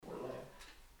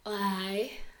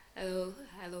Hi. Hello,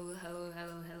 hello, hello,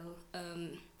 hello, hello.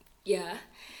 Yeah.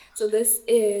 So this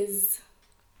is.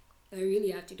 I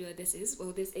really have to do it. This is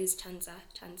Chansa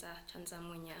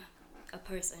Mwenya, a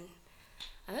person.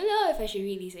 I don't know if I should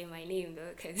really say my name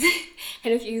though, because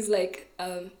kind of feels like,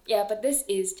 yeah, but this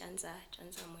is Chansa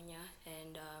Mwenya,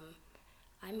 and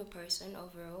I'm a person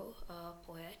overall, a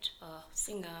poet, a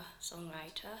singer,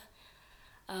 songwriter,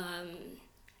 um,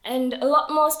 and a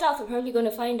lot more stuff we're probably going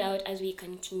to find out as we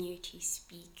continue to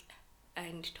speak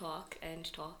and talk and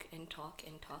talk and talk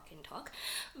and talk and talk.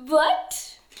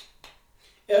 But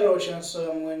Hello,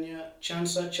 Chansa Mwenya.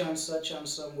 Chansa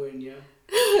Mwenya.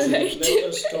 right. Let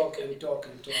us talk and talk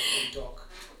and talk and talk.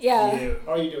 Yeah.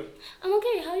 How are you doing? I'm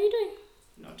okay. How are you doing?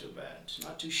 Not too bad.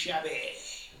 Not too shabby.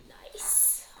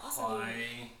 Nice. Awesome. Hi,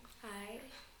 Hi.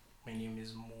 my name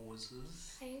is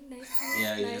Moses. Hi. Nice to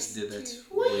Yeah, you nice just did that to-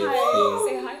 wave Hi. thing.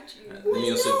 Say hi to you. Let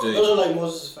me also do Those it. are like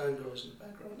Moses' fangirls in the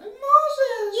background. Like,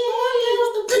 Moses! Yeah,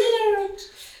 with the beard!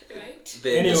 Right.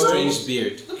 The Anyway. strange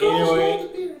beard. The girls Anyway.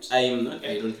 with the beards.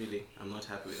 I'm not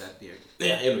happy with that beard.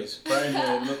 Yeah, anyways. Apparently,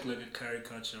 I look like a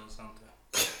caricature or something.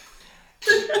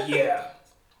 Yeah.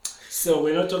 So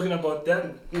we're not talking about that.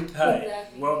 Hi,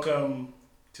 Exactly. welcome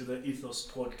to the Ethos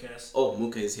podcast. Oh,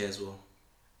 Muka is here as well.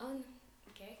 Oh,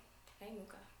 okay. Hi,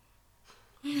 Muka.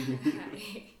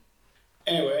 Hi.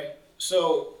 Anyway,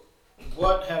 so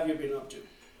what have you been up to?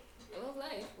 Well,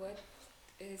 life.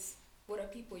 What are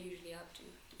people usually up to?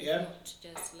 Yeah? Not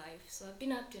just life. So I've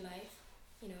been up to life.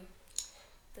 You know.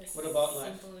 The What about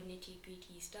life? simple nitty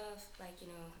gritty stuff. Like, you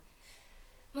know,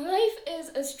 my life is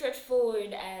as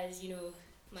straightforward as, you know,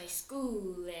 my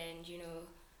school, and, you know,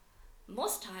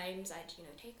 most times I'd, you know,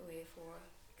 take away for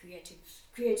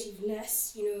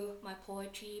creativeness, you know, my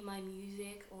poetry, my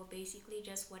music, or basically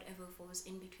just whatever falls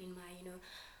in between my, you know,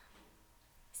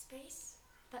 space,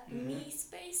 that me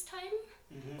space time.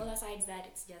 Mm-hmm. Well, aside that,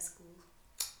 it's just school.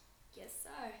 Yes,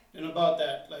 sir. And about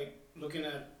that, like looking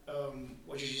at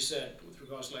what you just said with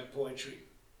regards to like poetry.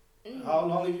 How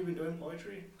long have you been doing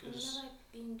poetry? How long have I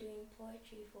been doing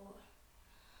poetry for?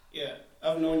 Yeah,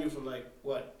 I've known you for like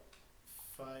what,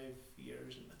 5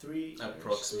 years, 3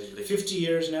 Approximately. years, 50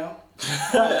 years now,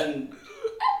 and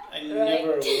I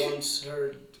never once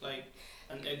heard like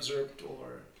an excerpt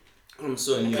or I'm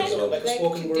so new Kind as of well. like a beg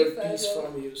spoken to word differ, piece though.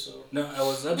 from you. So No, I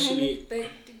was actually.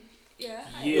 Yeah.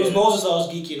 Yeah. it was Moses I was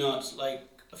geeking out like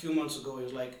a few months ago. He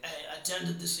was like, "Hey, I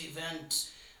attended this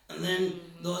event, and then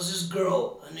there was this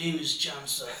girl. Her name is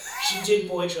Chansa. She did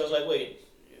poetry." I was like, "Wait,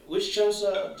 which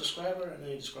Chansa? Describe her." And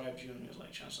then he described you, and he was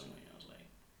like, "Chansa." I was like,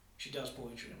 "She does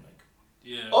poetry." I'm like,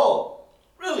 Yeah. "Oh,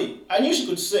 really?" I knew she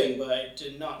could sing, but I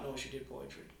did not know she did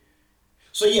poetry.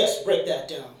 So yes, break that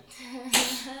down.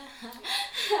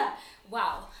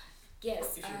 Wow.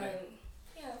 Yes. If you may.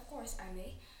 Yeah, of course I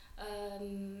may.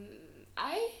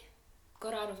 I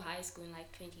got out of high school in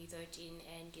like 2013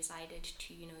 and decided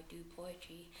to, you know, do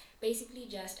poetry basically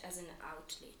just as an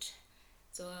outlet.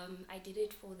 So I did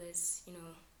it for this, you know,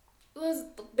 it was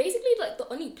basically like the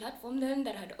only platform then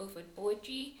that had offered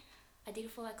poetry. I did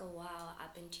it for like a while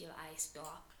up until I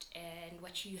stopped, and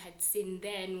what you had seen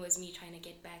then was me trying to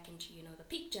get back into, you know, the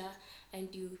picture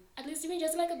and do at least even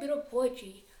just like a bit of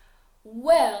poetry.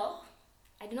 Well,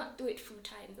 I did not do it full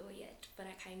time though yet, but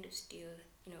I kind of still,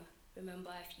 you know, remember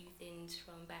a few things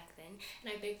from back then,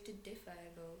 and I beg to differ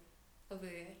though over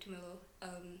here, Tumelo.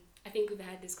 I think we've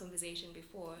had this conversation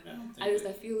before. Yeah, At least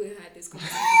I feel we've had this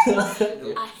conversation.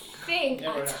 Nope. I think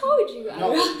Never I happened. told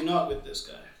you. Not with this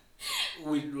guy.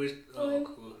 Oh,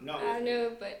 cool. Not I with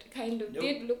know, but kind of Nope.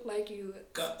 did look like you.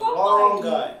 got the spotlighted wrong me.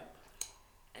 guy.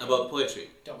 About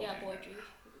poetry. Double Yeah, hand. poetry.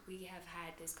 We have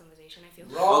had this conversation, I feel.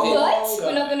 Wrong Okay. But guy.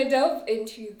 we're not going to delve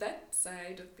into that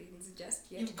side of things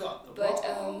just yet. You've got the But,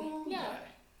 wrong yeah.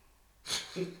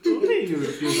 guy. You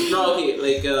refuse. No, okay,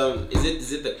 like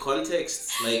is it the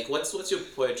context? Like what's your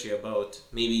poetry about?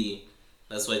 Maybe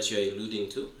that's what you're alluding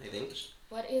to, I think.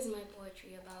 What is my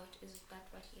poetry about? Is that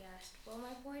what he asked? Well,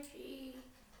 my poetry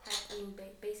has been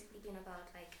basically been about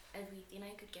like everything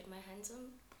I could get my hands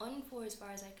on for as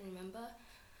far as I can remember.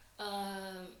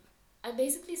 I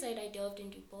basically said I delved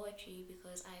into poetry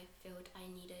because I felt I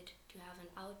needed to have an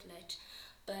outlet.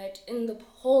 But in the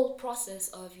whole process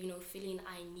of, you know, feeling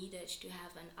I needed to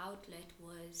have an outlet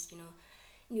was, you know,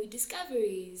 new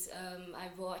discoveries. I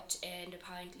wrote, and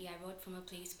apparently I wrote from a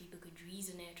place people could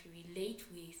resonate, relate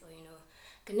with, or, you know,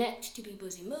 connect to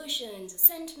people's emotions,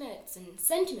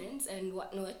 sentiments and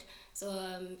whatnot. So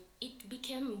it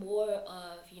became more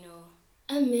of, you know,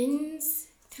 a means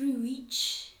through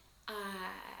which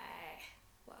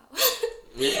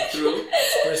Yeah, true.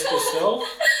 Express yourself.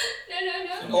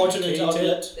 No. An alternate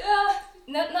outlet.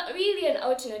 Not really. really an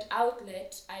alternate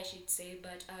outlet, I should say,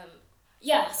 but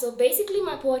yeah, so basically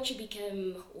my poetry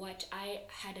became what I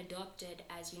had adopted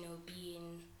as,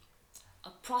 being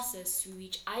a process through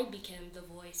which I became the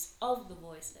voice of the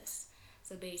voiceless.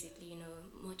 So basically,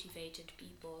 motivated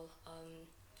people,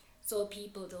 saw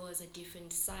people there was a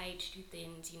different side to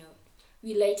things,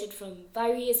 related from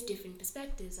various different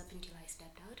perspectives up until I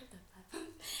stepped out of that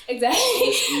platform.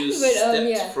 Exactly. You But, stepped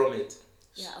yeah. from it.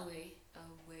 Yeah, away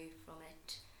from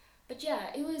it. But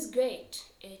yeah, it was great.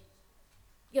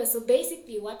 So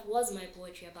basically what was my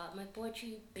poetry about? My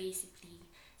poetry basically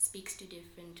speaks to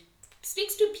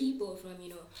people from,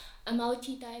 a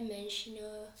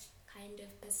multi-dimensional kind of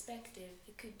perspective.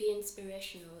 It could be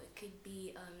inspirational, it could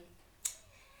be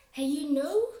hey,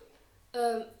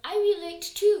 I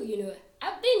relate too,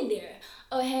 I've been there.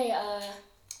 Oh hey,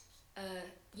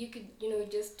 you could,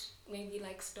 just maybe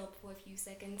like stop for a few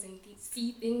seconds and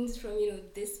see things from,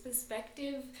 this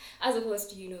perspective, as opposed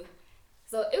to,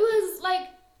 so it was like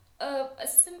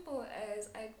as simple as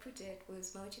I put it,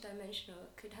 was multidimensional.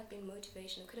 It could have been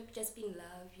motivational, could have just been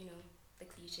love, the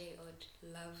cliche odd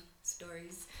love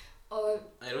stories, or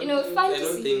fantasy. I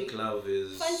don't think love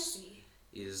fantasy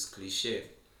is cliche.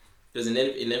 Because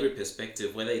in every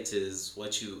perspective, whether it is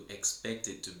what you expect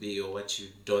it to be or what you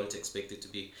don't expect it to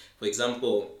be. For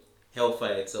example,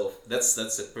 hellfire itself, that's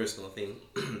a personal thing.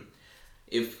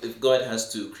 If God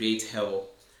has to create hell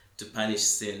to punish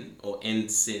sin or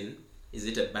end sin, is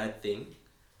it a bad thing?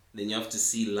 Then you have to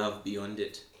see love beyond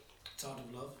it. It's out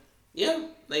of love. Yeah,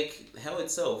 like hell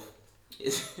itself.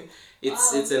 It's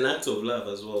Wow. an act of love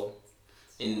as well.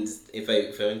 And if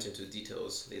I went into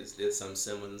details, there's some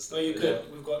sermons. No, you Yeah.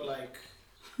 could. We've got like.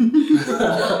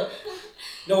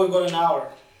 No, we've got an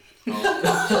hour.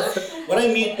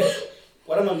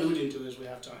 What I'm alluding to is we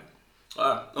have time.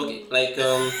 Okay. Like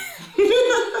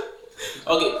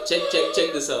okay,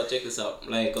 check this out.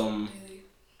 Like Really?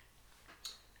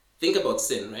 think about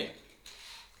sin, right?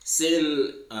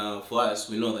 Sin, for us,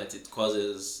 we know that it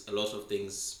causes a lot of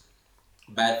things,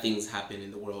 bad things happen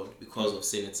in the world because of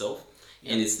sin itself.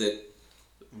 And it's the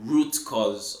root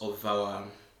cause of our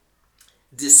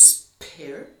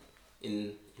despair,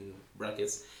 in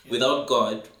brackets. Yeah. Without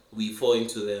God, we fall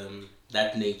into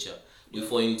that nature. We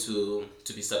fall into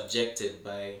to be subjected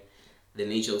by the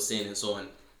nature of sin and so on.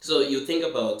 So you think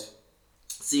about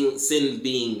sin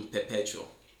being perpetual.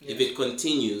 Yeah. If it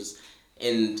continues,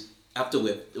 and after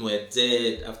we're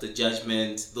dead, after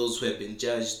judgment, those who have been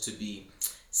judged to be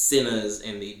sinners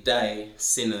and they die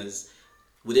sinners,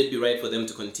 would it be right for them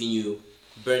to continue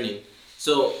burning?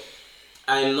 So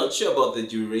I'm not sure about the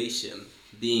duration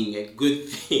being a good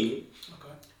thing,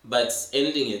 Okay. but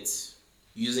ending it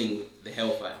using the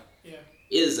hellfire Yeah.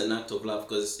 is an act of love,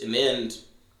 because in the end,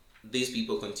 these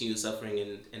people continue suffering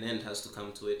and an end has to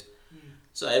come to it.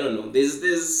 So I don't know. There's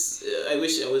I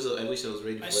wish I was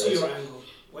ready for I see that. your angle.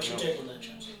 What's your take on that,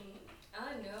 Chansa?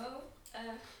 I don't know.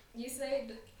 You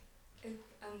said, if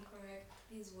I'm correct,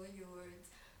 these were your words.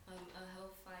 A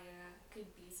hellfire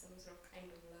could be some sort of kind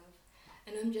of love,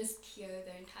 and I'm just here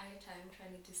the entire time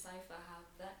trying to decipher how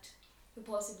that could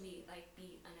possibly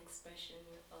be an expression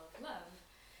of love.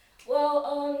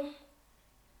 Well,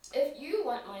 if you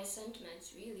want my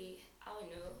sentiments, really, I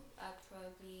don't know. I'd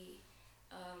probably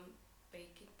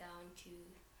break it down to,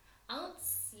 I don't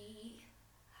see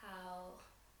how,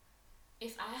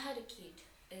 if I had a kid,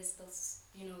 is the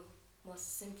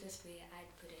most simplest way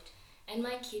I'd put it, and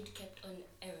my kid kept on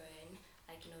erroring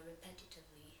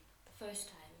repetitively the first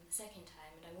time and the second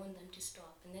time, and I want them to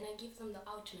stop, and then I give them the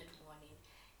alternate warning,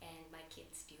 and my kid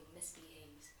still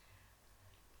misbehaves.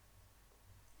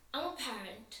 I'm a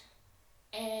parent,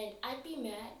 and I'd be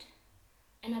mad,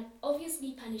 and I'd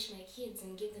obviously punish my kids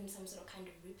and give them some sort of kind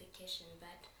of repercussion,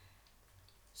 but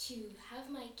to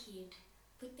have my kid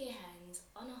put their hands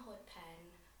on a hot pan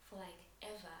for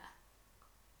ever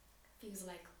feels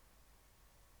like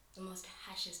the most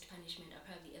harshest punishment I'll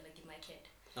probably ever give my kid.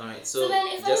 Alright, So so then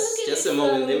if I look at just it a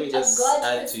moment, from let me a just God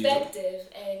add to you. perspective,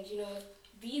 and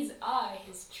these are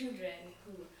his children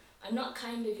who are not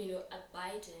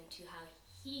abiding to how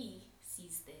he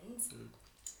sees things,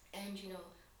 and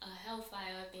a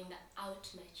hellfire being the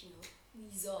ultimate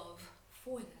resolve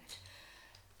for that,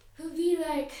 who'd be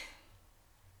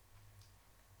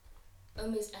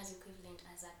almost as equivalent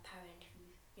as that parent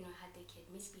who had their kid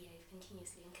misbehave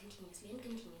continuously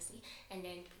and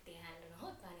then put their hand on a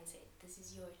hot pan and say, this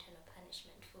is your eternal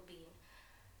punishment for being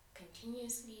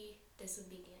continuously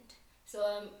disobedient.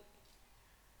 So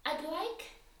I'd like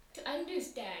to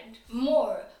understand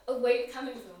more of where you're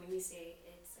coming from when you say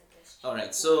it's a question.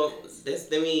 Alright, so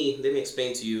let me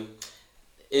explain to you.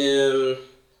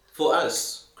 for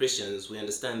us Christians, we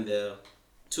understand there are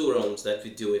two realms that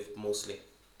we deal with mostly.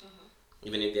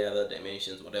 Even if there are other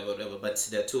dimensions, whatever, but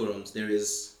there are two realms. There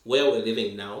is where we're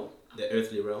living now, the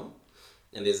earthly realm,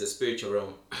 and there's the spiritual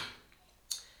realm.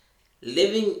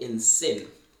 Living in sin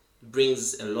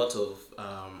brings a lot of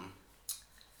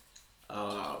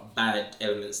bad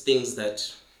elements, things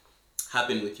that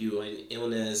happen with you, an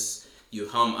illness, you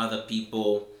harm other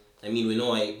people. I mean, we know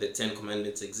why the 10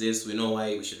 Commandments exist, we know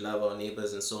why we should love our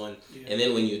neighbors and so on. Yeah. And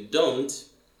then when you don't,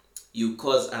 you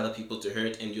cause other people to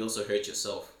hurt, and you also hurt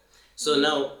yourself. So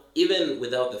now, even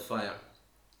without the fire,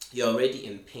 you're already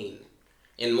in pain.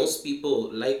 And most people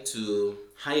like to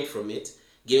hide from it,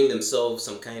 giving themselves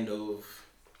some kind of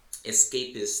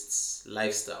escapist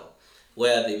lifestyle,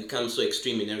 where they become so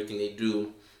extreme in everything they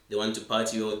do. They want to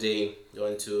party all day, they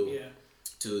want to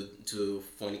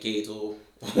fornicate, or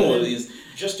all these.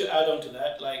 Just to add on to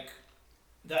that, like,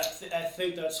 I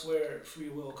think that's where free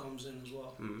will comes in as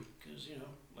well. Because,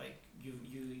 like, you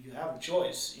have a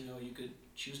choice. You could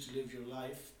choose to live your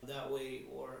life that way,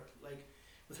 or like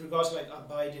with regards to like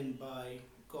abiding by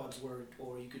God's word,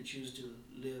 or you could choose to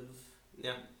live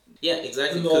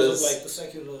exactly, the laws of like the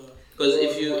secular. Because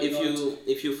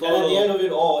if you follow, and at the end of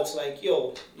it all, it's like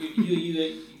you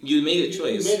made a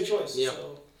choice. You made a choice. Yeah.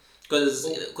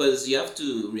 Because you have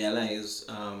to realize,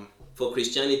 for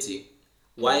Christianity,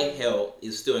 why hell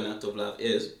is still an act of love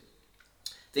is,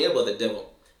 think about the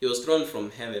devil. He was thrown from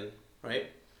heaven,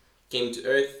 right? Came to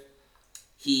earth.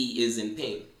 He is in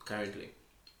pain currently.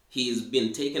 He's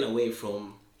been taken away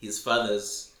from his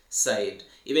father's side.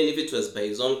 Even if it was by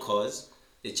his own cause,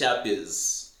 the chap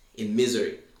is in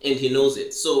misery. And he knows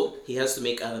it. So he has to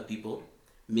make other people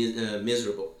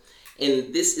miserable.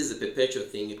 And this is a perpetual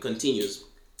thing. It continues.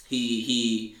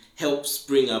 He helps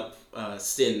bring up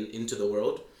sin into the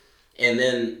world. And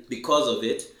then because of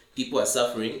it, people are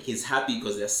suffering. He's happy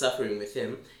because they're suffering with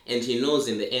him. And he knows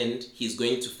in the end, he's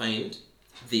going to find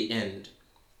the end.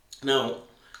 Now,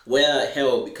 where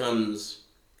hell becomes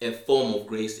a form of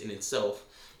grace in itself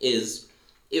is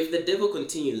if the devil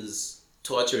continues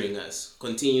torturing us,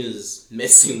 continues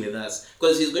messing with us,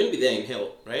 because he's going to be there in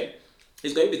hell, right?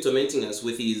 He's going to be tormenting us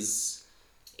with his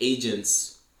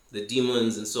agents, the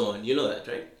demons and so on. You know that,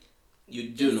 right? You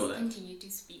do know that. Continue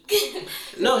to speak.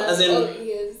 No, as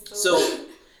in, so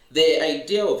the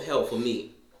idea of hell for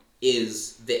me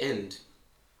is the end,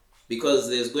 because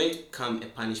there's going to come a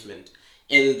punishment.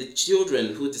 And the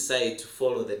children who decide to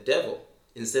follow the devil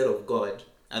instead of God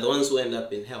are the ones who end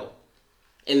up in hell.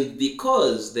 And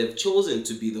because they've chosen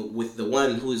to be with the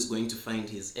one who is going to find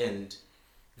his end,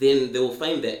 then they will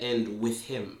find their end with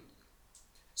him.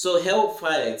 So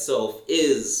hellfire itself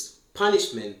is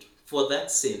punishment for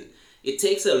that sin. It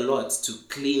takes a lot to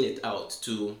clean it out.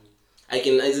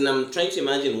 I'm trying to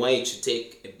imagine why it should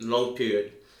take a long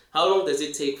period. How long does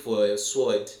it take for a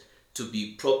sword to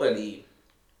be properly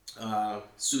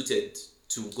suited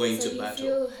to go into battle? So you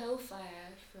feel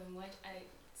hellfire, from what I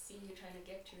see you're trying to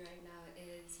get to right now,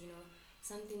 is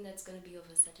something that's going to be of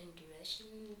a certain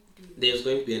duration. There's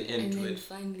going to be an end to it. And then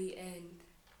finally end.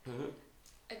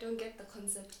 I don't get the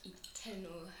concept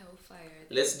eternal hellfire.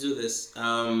 Let's do this.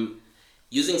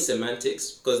 Using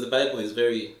semantics, because the Bible is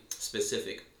very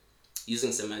specific.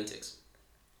 Using semantics.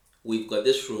 We've got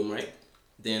this room, right?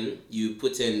 Then you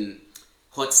put in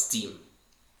hot steam.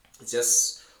 It's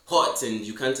just hot and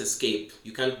you can't escape.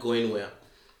 You can't go anywhere.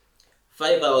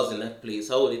 5 hours in that place,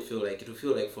 how would it feel like? It will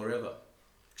feel like forever.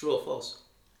 True or false?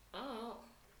 Oh,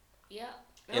 yeah.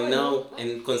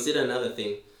 And consider another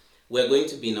thing. We're going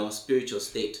to be in our spiritual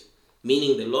state,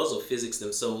 meaning the laws of physics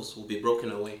themselves will be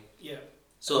broken away. Yeah.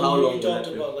 So how long? You talked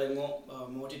about like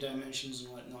multi-dimensions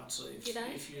and whatnot. So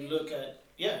if you look at,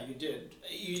 yeah, you did.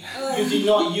 You did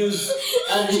not use.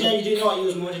 I understand you did not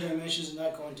use multi-dimensions in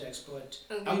that context, but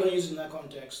I'm going to use it in that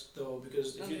context though,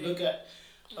 because if you look at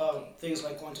things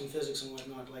like quantum physics and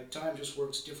whatnot, like time just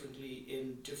works differently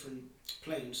in different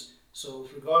planes. So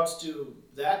with regards to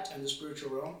that and the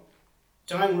spiritual realm,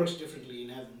 time works differently in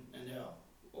heaven and hell,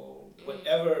 or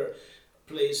whatever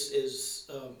place is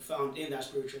found in that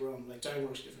spiritual realm. Like time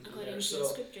works differently according there. To the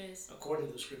scriptures. According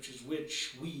to the scriptures,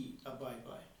 which we abide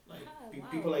by. Like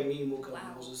people like me, Mocha,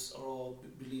 and Moses are all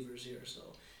believers here, so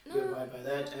we abide by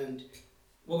that. And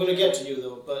we're gonna get to you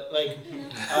though, but like,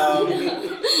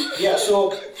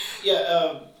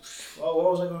 what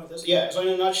was I going with this? Yeah, so in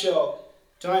a nutshell,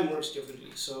 time works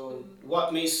differently. So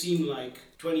what may seem like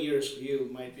 20 years for you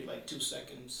might be like 2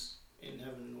 seconds in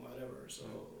heaven or whatever. So.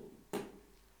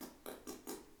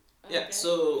 Yeah,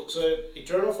 so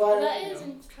eternal fire. That is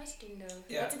interesting though.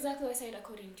 Yeah. That's exactly what I said,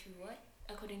 according to what?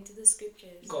 According to the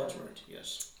scriptures. God's word,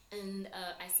 yes. And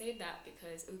I say that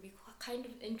because it would be kind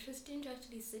of interesting to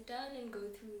actually sit down and go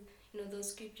through, those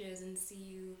scriptures and see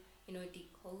you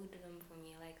decode them for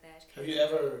me like that. Have you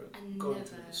ever I gone never-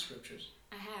 through the scriptures?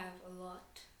 I have a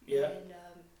lot. Yeah. And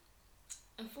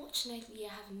unfortunately, I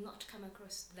have not come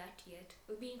across that yet. It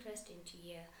would be interesting to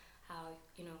hear how,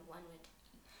 one would.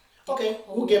 Okay,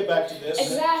 we'll get back to this.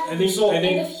 Exactly. I think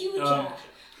in the future.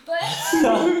 But,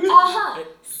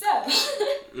 so.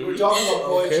 We're talking about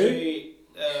poetry. Okay.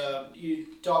 You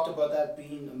talked about that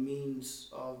being a means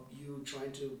of you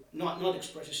trying to not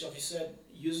express yourself. You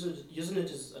said using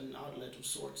it as an outlet of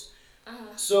sorts.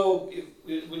 So if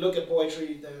we look at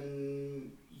poetry,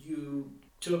 then you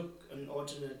took an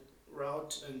alternate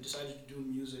route and decided to do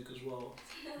music as well.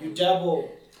 You dabble.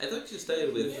 I thought you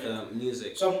started with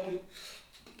music. So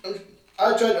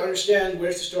I tried to understand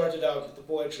where to start it out with the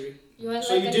poetry.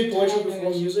 So you did poetry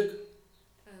before music?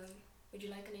 Would you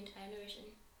like an entire narration?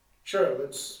 Sure.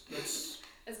 Let's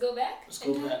go back. Let's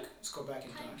go back. Let's go back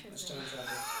in time. Let's time travel.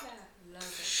 Yeah,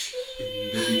 love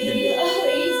it.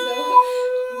 Always though.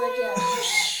 But yeah.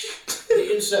 The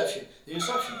Inception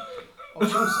of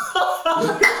Chansa.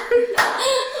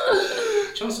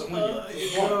 Chansa,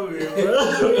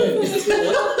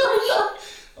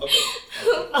 Okay.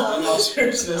 In all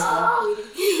seriousness now.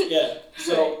 Yeah.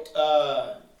 So,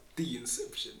 The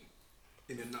Inception,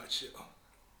 in a nutshell.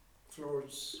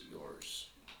 floor's yours.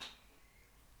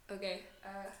 Okay.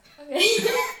 Okay.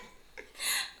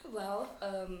 Well,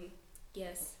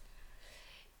 yes.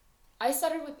 I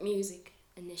started with music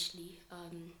initially.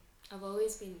 I've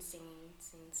always been singing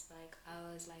since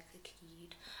I was a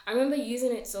kid. I remember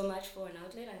using it so much for an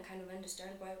outlet and kind of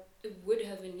understand why it would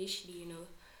have initially,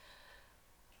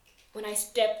 when I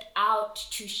stepped out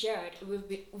to share it,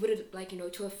 would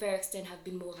have, to a fair extent have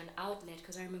been more of an outlet,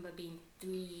 because I remember being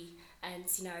 3 and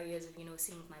scenarios of,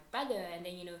 singing with my brother, and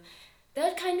then,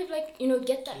 that kind of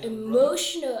get that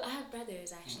emotional. Brother? I have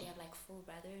brothers actually. I have 4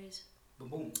 brothers.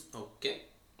 Boom. Okay.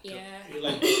 Yeah. You're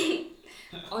like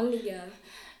Only girl.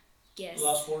 Yes.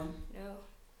 last form? No.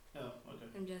 Oh, okay.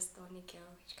 I'm just the only girl,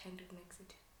 which kind of makes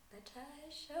it better.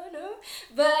 I don't know.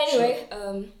 But anyway,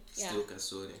 yeah. Still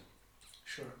Kasuri,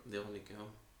 Sure. the only girl.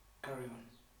 Carry on.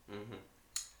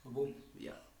 Mm-hmm. Boom.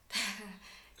 Yeah.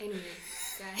 Anyway,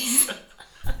 guys.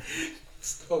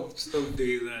 Stop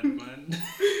doing that, man.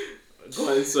 Go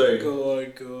on, sorry. Go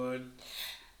on.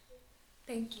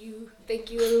 Thank you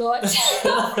a lot.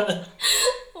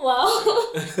 Wow.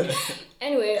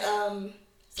 Anyway,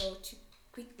 so to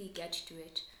quickly get to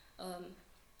it,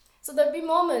 so there'd be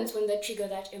moments when that trigger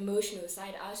that emotional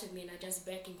side out of me, and I just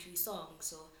break into song.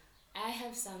 So I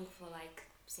have sung for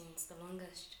since the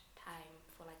longest time,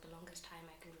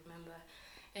 I can remember,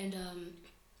 and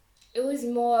it was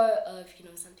more of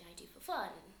something I do for fun,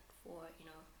 for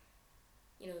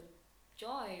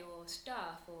joy or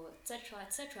stuff or etc.,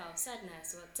 or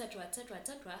sadness or etc.,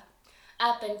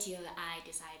 up until I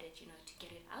decided to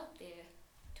get it out there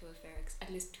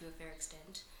at least to a fair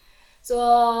extent.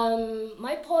 So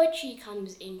my poetry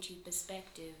comes into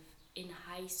perspective in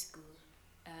high school,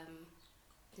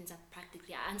 since I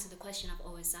answered the question I've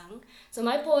always sung. So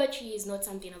my poetry is not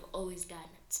something I've always done.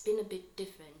 It's been a bit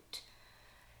different.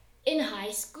 In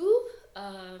high school,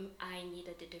 I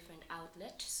needed a different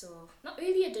outlet. So not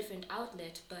really a different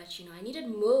outlet, but I needed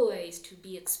more ways to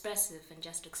be expressive and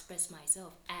just express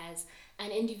myself as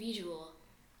an individual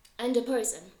and a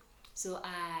person. So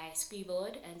I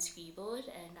scribbled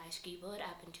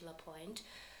up until a point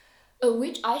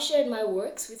which I shared my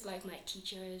works with my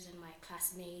teachers and my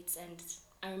classmates, and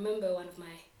I remember one of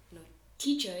my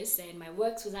teachers saying my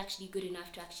works was actually good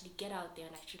enough to actually get out there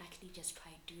and I should actually just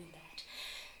try doing that.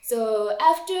 So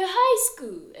after high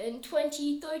school in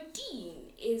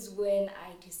 2013 is when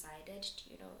I decided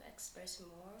to express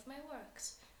more of my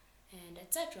works and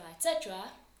etc.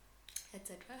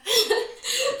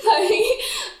 Sorry,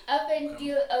 up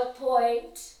until a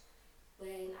point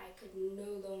when I could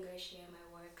no longer share my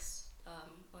works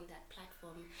on that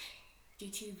platform due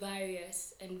to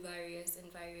various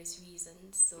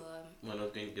reasons. So We're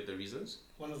not going to get the reasons.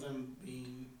 One of them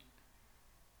being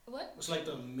what? What's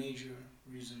the major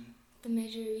reason? The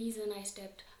major reason I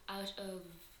stepped out of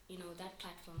that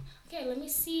platform. Okay, let me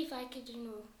see if I could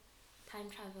time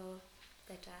travel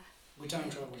better. We time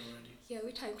traveled already. Yeah,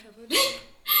 we time traveled.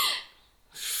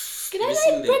 Can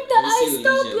I break the ice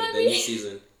though, the new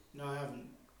season? No, I haven't.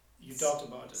 You talked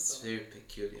about it. It's Though. very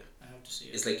peculiar. I have to see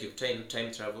it. It's like you've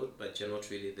time traveled, but you're not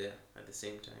really there at the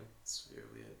same time. It's very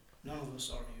weird. None of us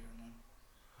are here, man.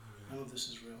 None of this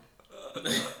is real.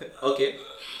 Okay,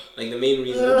 like the main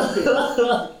reason. I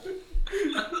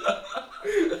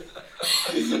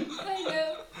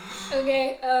know.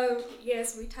 Okay,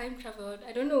 yes, we time traveled.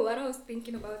 I don't know what I was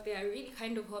thinking about there. I really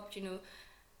kind of hoped,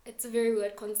 it's a very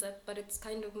weird concept, but it's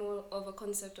kind of more of a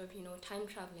concept of, time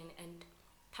traveling. And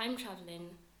time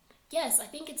traveling, yes, I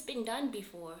think it's been done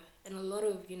before. And a lot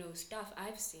of, stuff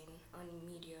I've seen on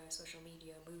media, social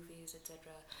media, movies,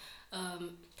 etc.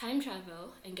 Time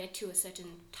travel and get to a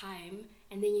certain time,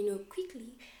 and then,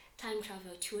 quickly time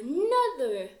travel to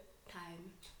another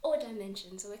time or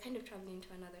dimension. So we're kind of traveling to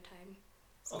another time.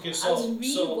 Okay, so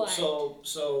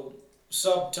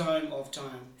sub time of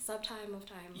time. Sub time of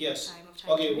time. Yes. Time of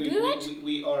time. Okay, Can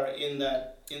we are in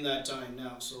that time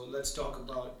now. So let's talk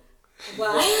about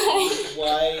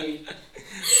why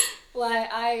why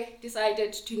I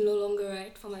decided to no longer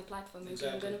write for my platform. Okay,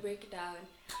 Exactly. I'm gonna break it down,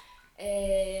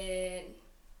 and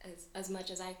as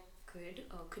much as I could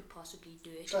or could possibly do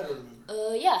it. try to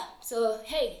remember. Yeah. So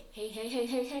hey.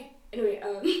 Anyway,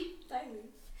 timing.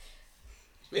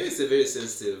 Maybe it's a very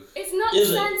sensitive. It's not Is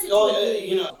it? sensitive.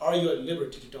 Oh, are you at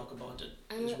liberty to talk about it?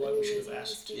 I'm Is not what we should really have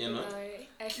asked. speaking You know? about it.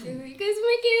 Actually, because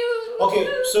make you. Okay,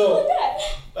 so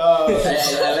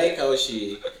I like how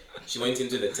she went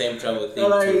into the time travel thing to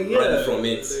run from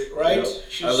it. right?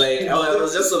 You know? I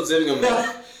was just observing. I'm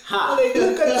like, ha.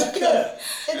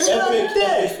 It's epic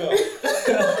fail.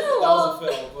 That was a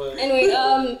fail, but Anyway,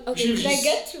 okay, You should I just-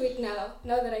 get to it now?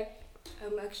 Now that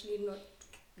I'm actually not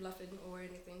laughing or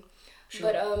anything.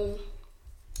 Sure. But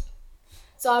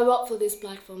so I wrote for this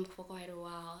platform for quite a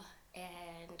while,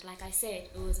 and like I said,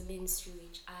 it was a means through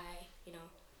which I,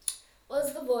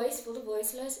 was the voice for the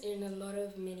voiceless in a lot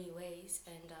of many ways,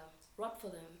 and wrote for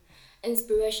them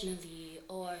inspirationally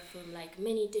or from like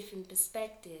many different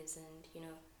perspectives, and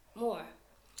more.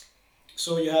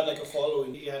 So you had like a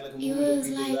following. You had like a movement of was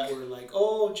people like- that were like,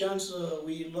 "Oh, Chansa,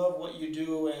 we love what you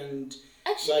do," and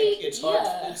Actually, like it's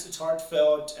yeah. it's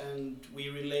heartfelt, and we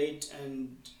relate,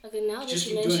 and Okay, now that Just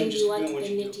you keep doing it, mentioned just you keep want doing the what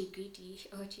you do. nitty gritty,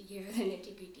 or to hear the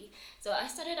nitty gritty. So I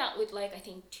started out with like I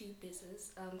think 2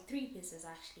 pieces, 3 pieces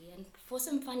actually, and for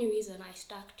some funny reason I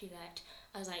stuck to that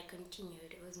as I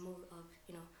continued. It was more of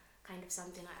kind of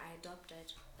something I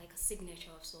adopted, like a signature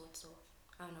of sorts. So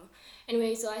I don't know.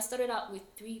 Anyway, so I started out with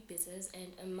 3 pieces,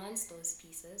 and amongst those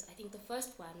pieces, I think the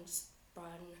first one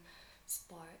spawned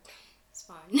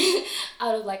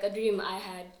out of like a dream I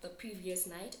had the previous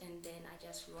night, and then I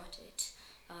just wrote it.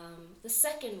 The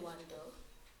second one though,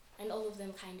 and all of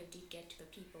them kind of did get to the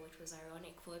people, which was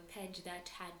ironic for a page that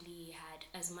hardly had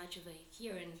as much of a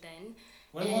here and then.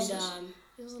 when and was this?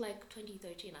 It was like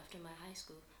 2013 after my high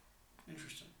school.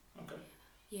 Interesting. Okay.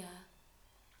 Yeah.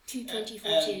 To And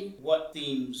 2014. what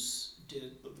themes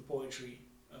did the poetry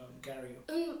carry?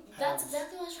 That's have-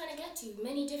 exactly what I was trying to get to.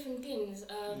 Many different things.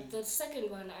 Mm. The second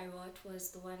one I wrote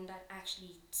was the one that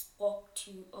actually spoke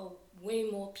to way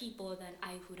more people than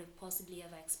I would have possibly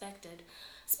ever expected,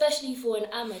 especially for an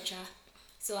amateur.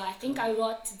 So I think I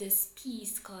wrote this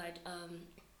piece called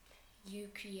You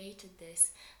Created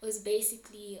This. It was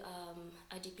basically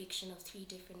a depiction of 3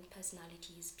 different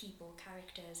personalities, people,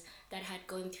 characters that had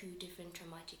gone through different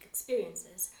traumatic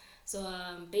experiences. So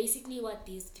basically what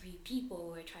these 3 people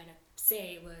were trying to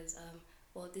say was,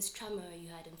 this trauma you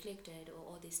had inflicted or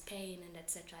all this pain and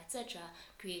etc.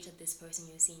 created this person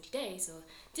you're seeing today. So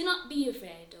do not be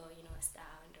afraid or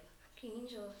astound or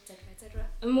cringe or etc.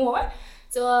 and more.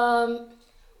 So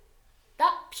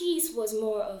that piece was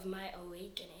more of my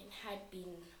awakening, had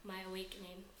been my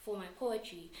awakening for my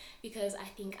poetry, because I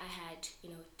think I had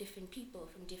different people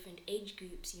from different age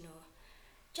groups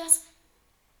just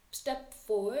step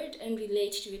forward and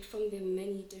relate to it from the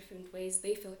many different ways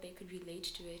they felt they could relate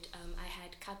to it. I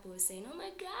had couples saying, "Oh my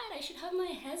God, I should have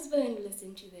my husband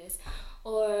listen to this,"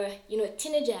 or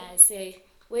teenagers say,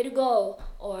 "Way to go,"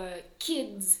 or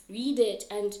kids read it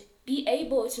and be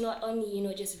able to not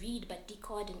only just read but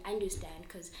decode and understand,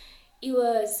 because it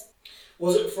was.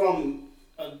 Was it from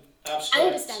an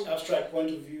understand. abstract point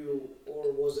of view,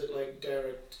 or was it like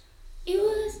direct? It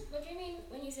was. What do you mean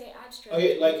when you say abstract?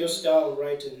 Okay, like your style of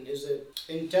writing, is it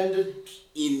intended?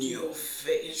 In your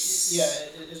face. Yeah,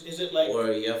 is it like?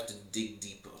 Or you have to dig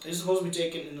deeper. Is it supposed to be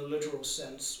taken in a literal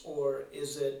sense, or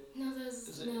is it? No, there's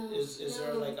Is, it, no. is no.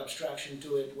 there like abstraction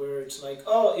to it where it's like,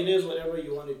 oh, it is whatever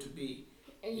you want it to be?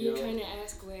 Are you trying to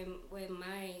ask where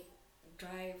my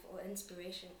drive or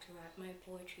inspiration to write my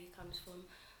poetry comes from?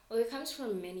 Well, it comes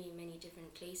from many, many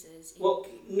different places. Well,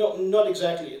 no, not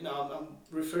exactly. Now, I'm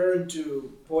referring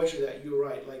to poetry that you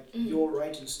write, like your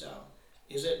writing style.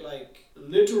 Is it like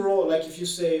literal? Like if you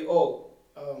say, I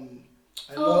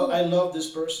love this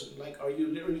person. Like, are you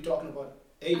literally talking about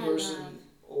a person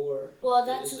or? Well,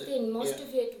 that's is the it- thing. Most yeah.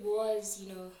 of it was,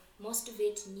 most of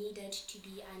it needed to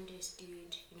be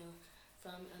understood,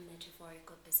 from a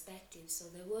metaphorical perspective. So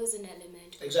there was an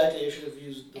element. Exactly, I should have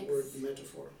used the word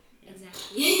metaphor. Yeah.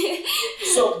 Exactly.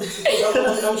 So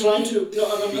I'm trying to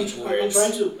I'm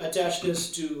trying to attach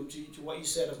this to what you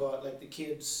said about like the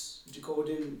kids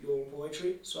decoding your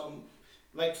poetry. So I'm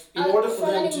like in order for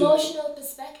from them an to emotional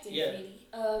perspective, Yeah. really.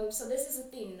 So this is the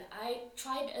thing. I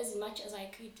tried as much as I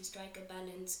could to strike a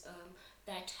balance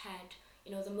that had,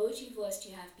 the motive was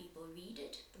to have people read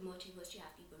it. The motive was to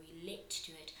have people relate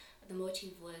to it. The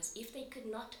motive was if they could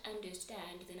not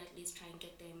understand, then at least try and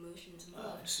get their emotions I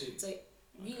involved. see. So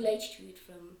relate to it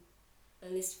from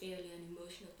at least fairly an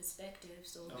emotional perspective.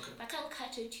 So Okay. I can't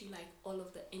cut it to like all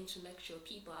of the intellectual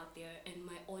people out there, and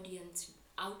my audience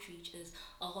outreach is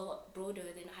a whole lot broader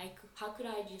than how could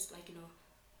I just like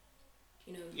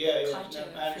Yeah, cater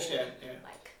no, I understand. for, Yeah.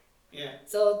 like. Yeah.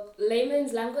 So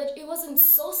layman's language, it wasn't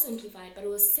so simplified, but it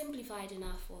was simplified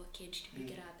enough for a kid to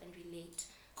pick it up and relate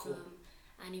Cool. from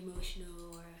an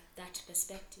emotional or that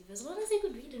perspective, as long as they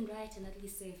could read and write and at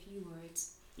least say a few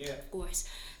words, Yeah. of course.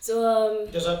 So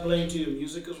Does that play into your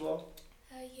music as well?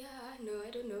 no,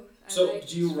 I don't know. So I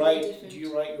do you really write different.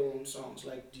 your own songs?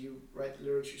 Like do you write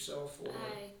lyrics yourself or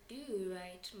I do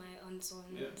write my own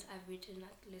songs. Yeah. I've written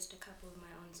at least a couple of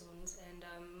my own songs, and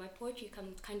my poetry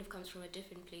kind of comes from a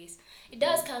different place. It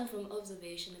does come from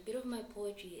observation. A bit of my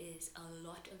poetry is a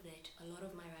lot of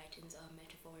my writings are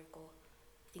metaphorical.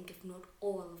 I think if not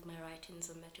all of my writings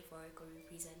are metaphorical,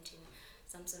 representing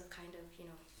some sort of kind of,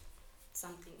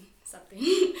 something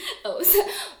else.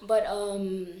 But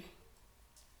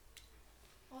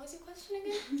what was your question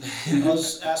again? I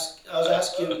was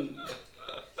asking.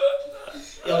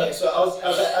 Yeah, okay, so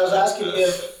I was asking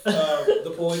if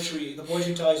the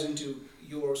poetry ties into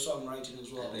your songwriting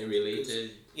as well. Are they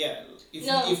related? Yeah,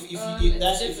 No, if it's if you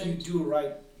different. do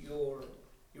write your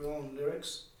own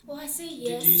lyrics, Well, I say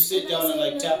yes. do you sit I down and say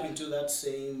like no. tap into that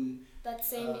same That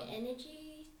same uh,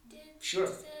 energy Sure.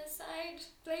 side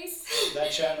place.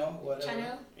 that channel, whatever?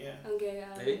 Channel? Yeah. Okay.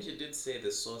 I think you did say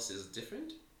the source is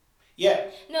different. Yeah,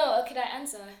 No, could I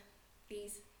answer,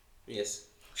 please? Yes.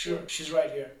 sure. She's right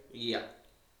here. Yeah.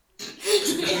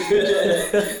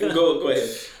 Go ahead.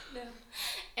 No.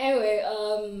 Anyway,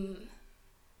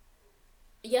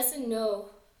 yes and no.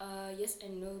 Yes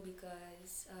and no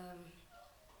because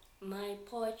my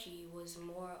poetry was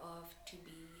more of to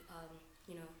be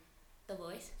the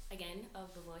voice again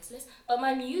of the voiceless, but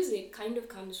my music kind of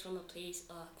comes from a place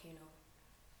of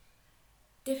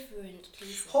different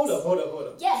places. Hold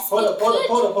up. Yes, Hold it up.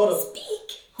 could speak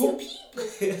Who- to people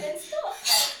and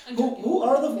stuff. Who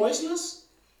are the voiceless?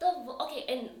 Okay,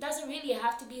 and doesn't really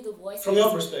have to be the voice. From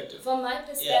your perspective. From my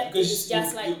perspective, Yeah, because it's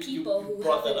just like people you who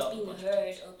brought that haven't up a been bunch of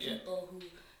heard, times. or Yeah. people who.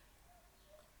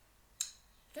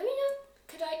 Let me know.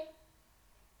 Could I?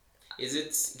 Is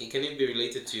it? Can it be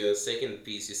related to your second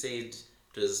piece? You said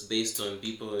it was based on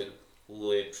people who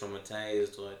were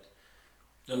traumatized or.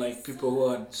 They're like people who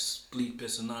had split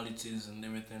personalities and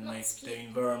everything. Not Like split. their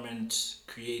environment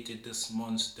created this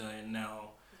monster, and now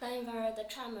The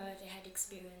trauma they had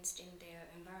experienced in their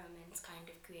environments kind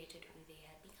of created who they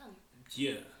had become.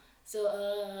 yeah. So,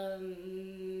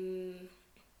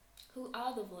 who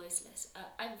are the voiceless?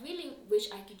 I really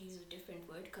wish I could use a different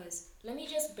word, because let me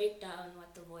just break down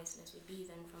what the voiceless would be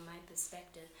then from my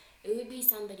perspective. It would be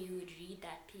somebody who would read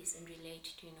that piece and relate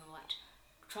to, what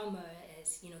trauma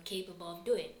is, capable of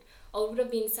doing. Or it would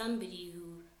have been somebody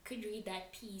who could read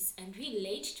that piece and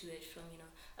relate to it from,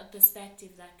 a perspective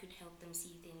that could help them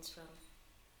see things from,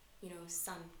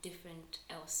 some different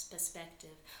else perspective.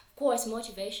 Of course,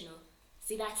 motivational.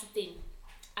 See, that's the thing.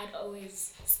 I'd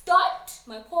always start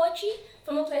my poetry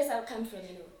from a place I come from,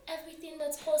 everything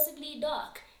that's possibly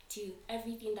dark to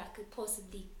everything that could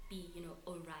possibly be,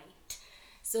 alright.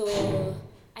 So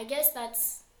I guess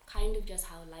that's kind of just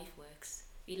how life works.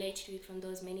 Relate to it from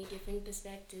those many different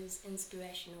perspectives,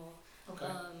 inspirational, Okay.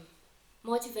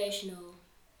 Motivational,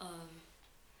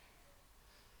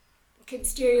 could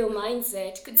steer your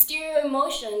mindset, could steer your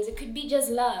emotions, it could be just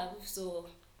love, so.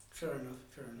 Fair enough.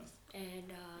 And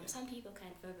Yeah. some people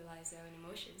can't verbalize their own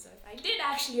emotions. So if I did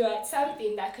actually write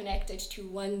something that connected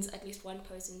to at least one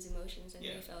person's emotions, and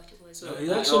Yeah. they felt it was. So It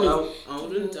actually- I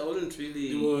wouldn't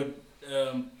really. The word,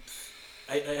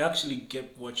 I actually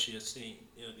get what you're saying,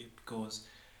 because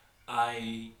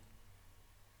I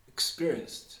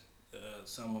experienced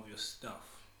some of your stuff.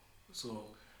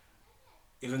 So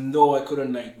even though I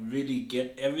couldn't like really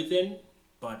get everything,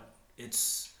 but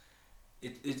it's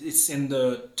in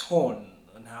the tone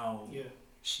and how Yeah.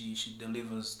 she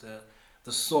delivers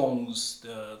the songs,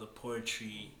 the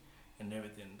poetry and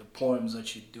everything, the poems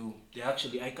that you do.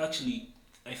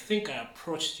 I think I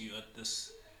approached you at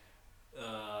this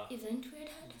Event we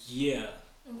had. Yeah.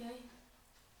 Okay.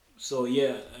 So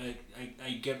yeah,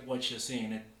 I get what you're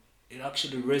saying. It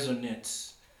actually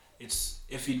resonates. It's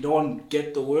if you don't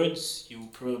get the words, you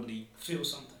probably Feel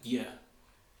something. yeah.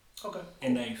 Okay.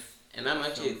 And And I'm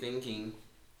actually thinking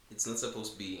it's not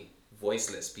supposed to be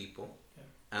voiceless people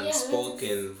and Yeah,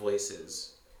 spoken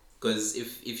voices. Because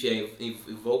if you're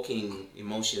evoking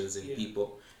emotions in Yeah.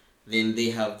 people, then they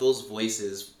have those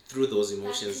voices through those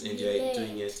emotions and you're Exactly.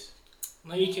 doing it.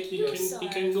 now you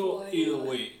can go either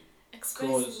way.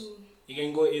 Expressing. You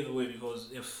can go either way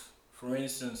because if, for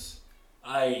instance,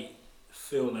 I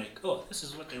feel like, oh, this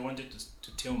is what I wanted to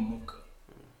tell Muka,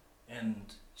 and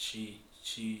she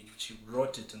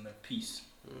wrote it in a piece.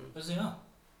 I say, oh,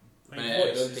 my But I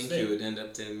voice don't is think there. you would end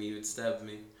up telling me you'd stab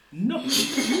me. No,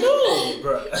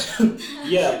 bro.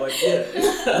 Yeah, but yeah,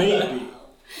 maybe.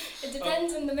 It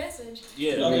depends on the message.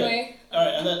 Yeah. Okay. Anyway. All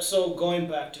right, and that so going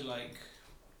back to like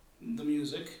the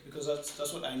music because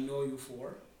that's what I know you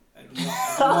for. I do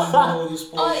not know this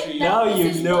poetry. Now this you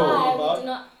is know. why we About- do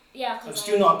not, yeah, I'm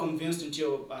still not convinced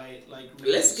until I like.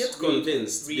 Let's get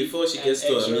convinced before she gets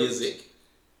to her music.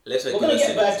 Let her We're give gonna us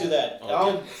get a- back to that. Okay.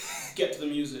 I'll get to the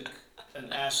music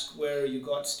and ask where you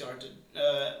got started.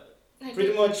 I Pretty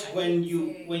did- much I when did you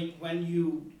say, when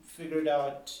you figured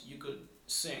out you could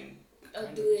sing. I'll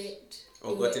kind do of. it.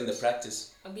 Or do got it. in the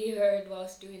practice. I'll be heard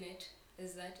whilst doing it.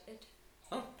 Is that it?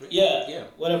 Oh, Yeah. Yeah.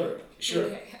 Whatever. Sure.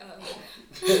 Okay,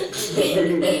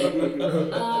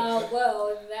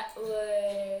 well, that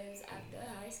was after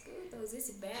high school. There was this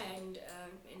band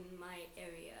in my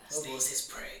area. Stacy's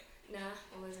prey. Nah,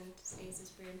 it wasn't Stacy's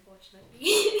Spray, unfortunately.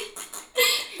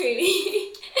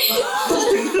 Really?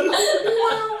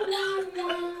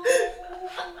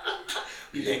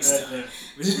 Next time.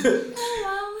 Oh,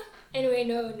 wow. Anyway,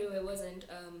 no, it wasn't.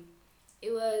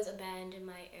 It was a band in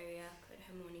my area called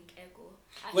Harmonic Echo.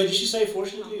 Wait, did she say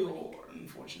fortunately or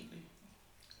unfortunately?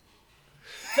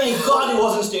 Thank God it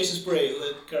wasn't Stacey Spray.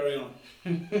 Let carry on.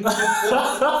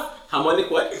 Harmonic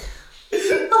what?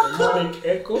 Harmonic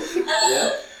echo.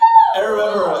 Yeah. I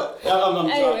remember.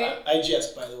 Anyway. I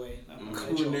jest, by the way.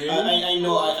 Cool joke. name. I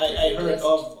know. I heard Jest.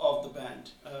 of the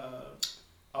band.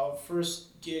 Our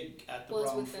first gig at the Was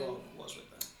Brown with them. Frog was with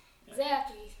them.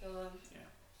 Exactly. So,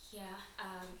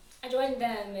 I joined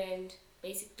them, and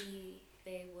basically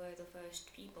they were the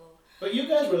first people. But you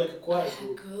guys were like a choir Had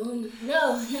group. grown.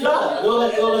 No. Yeah, they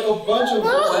were like a bunch of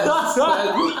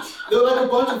there were like a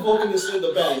bunch of vocalists in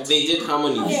the band. They did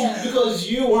harmonies. Yeah. Because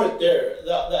you weren't there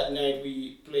that night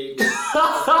we played with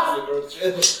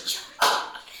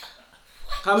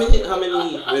How many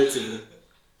relatively?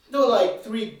 There were like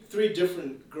three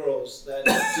different girls that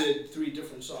did three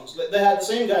different songs. Like, they had the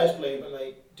same guys playing, but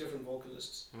like different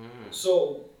vocalists.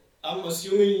 So I'm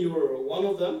assuming you were one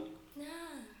of them. No.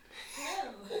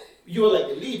 You were like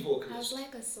the lead I was vocalist.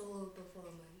 like a solo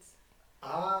performance,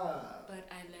 Ah. but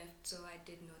I left, so I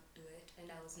did not do it, and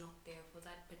I was not there for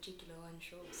that particular one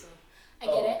show. So I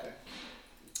get it. Okay.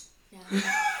 Yeah.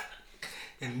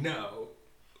 And now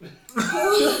Wow.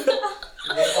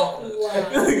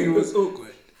 it was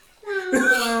awkward.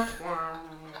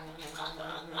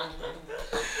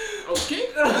 Okay.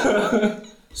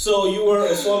 So you were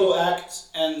a solo act,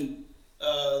 and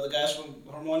the guys from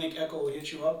Harmonic Echo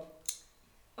hit you up.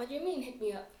 What do you mean, hit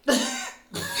me up?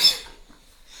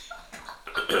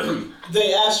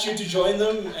 They asked you to join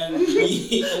them and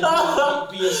be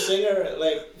a singer,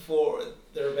 like for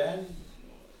their band.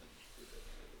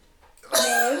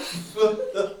 No.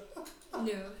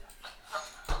 No.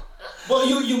 Well,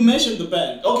 you mentioned the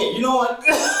band. Okay, you know what?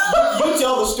 You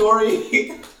tell the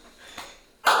story.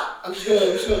 I'm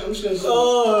just gonna.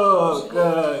 Oh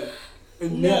god.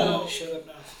 And No, now shut up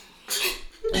now.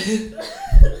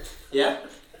 Yeah.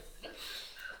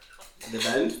 The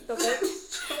band. Stop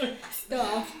it.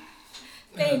 Stop.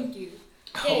 Thank you.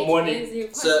 Harmonic. There's your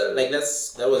So question. like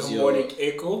that was your harmonic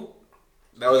echo.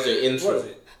 your intro. Was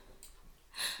it?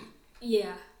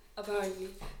 Yeah, apparently.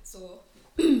 So,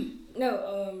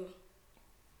 no,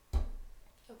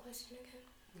 your question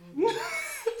again?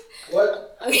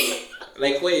 What? Okay.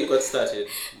 Like where you got started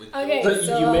with Okay. But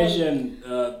So, you mentioned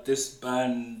this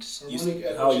band. Harmonic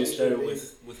echo How you changed started your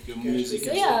with your Catch music. So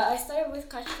and yeah, I started with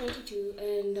Catch 22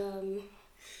 and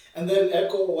And then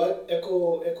Echo what?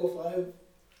 Echo 5.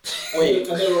 Wait,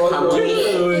 And then Rock. Harmonic.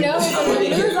 you know, Harmonic we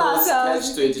lose Echo, ourselves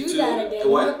Catch if we do 22. that again.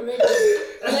 What? Not really.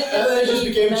 And then it just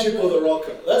became Chipo the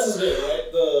Rocker. That's his name, right?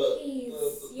 Jeez,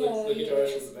 The yeah, guitarist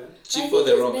yeah. of the band. I Chipo think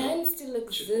the his Rocker. band still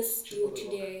exists Chipo till the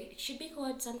today. It should be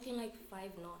called something like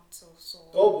 5 Knots or so.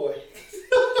 Oh boy.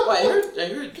 Oh, I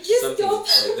heard Just something stop.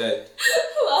 like that.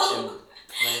 Wow.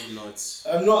 And 5 notes.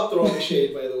 I'm not throwing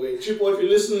shade, by the way. Triple, if you're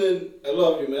listening, I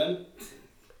love you, man.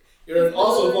 You're an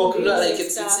awesome vocalist. No, like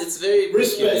it's very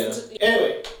respect. Yeah.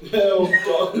 Anyway,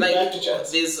 like back to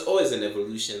Chansa. there's always an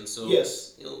evolution, so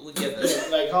Yes, we get that.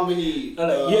 like how many?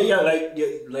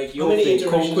 Like how many iterations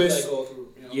conquest. I go through?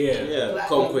 You know? Yeah,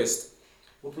 conquest.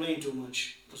 We're playing too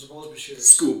much. We're supposed to be sure.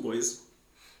 Schoolboys.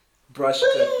 Brush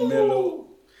cut, mellow.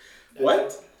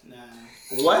 What? Nah.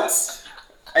 What?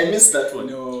 I missed that one.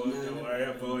 No, don't worry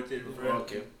about it, bro.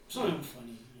 Okay. It's not even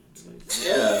funny. It's like,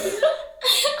 Yeah.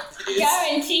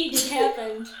 Guaranteed it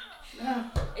happened. nah,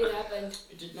 It happened.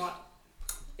 it did not.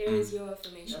 There is your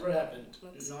affirmation. Never happened.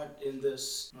 Oops. Not in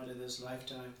this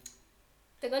lifetime.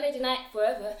 They're gonna deny it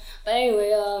forever. But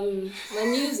anyway, my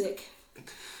music.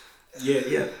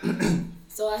 Yeah.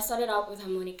 So I started out with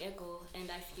harmonic echo, and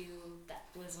I feel that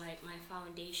was like my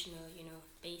foundational,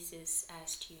 basis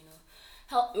as to,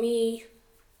 help me,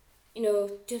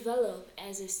 develop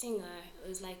as a singer. It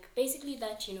was like basically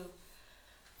that,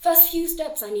 first few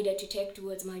steps I needed to take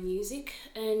towards my music.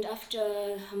 And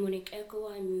after harmonic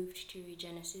echo, I moved to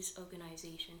Regenesis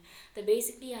organization. They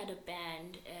basically had a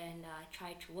band, and I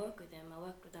tried to work with them. I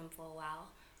worked with them for a while.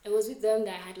 It was with them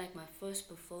that I had like my first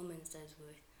performances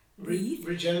with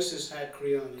Regenesis had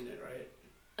Creon in it, right?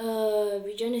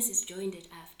 Regenesis joined it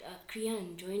after.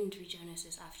 Creon joined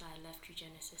Regenesis after I left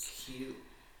Regenesis. Cute.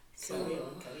 So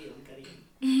Carry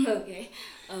on. okay.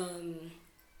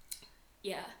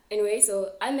 Yeah. Anyway,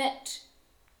 so I met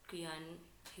Creon.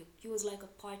 He was like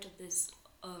a part of this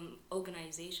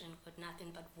organization called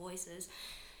Nothing But Voices.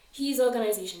 His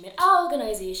organization met our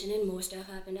organization, and more stuff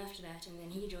happened after that. And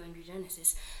then he joined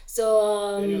Regenesis.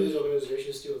 So Any of these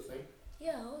organizations still a thing?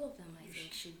 yeah, all of them I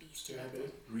think should be still.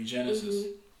 happening?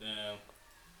 Regenesis.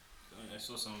 I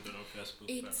saw something on Facebook.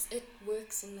 It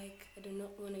works, and like I do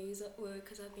not want to use that word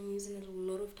because I've been using it a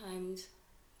lot of times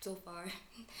so far.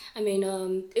 I mean,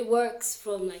 it works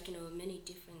from like many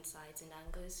different sides and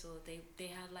angles. So they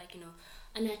have like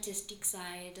an artistic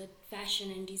side, a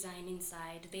fashion and designing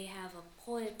side. They have a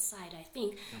poet side, I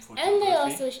think, and they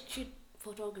also shoot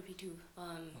photography too.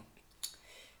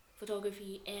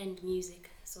 Photography and music.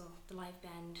 So the live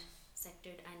band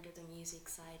sectored under the music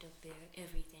side of their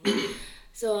everything.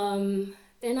 So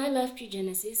then I left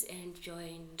Regenesis and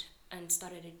joined and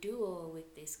started a duo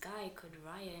with this guy called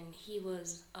Ryan. He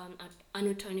was an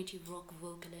alternative rock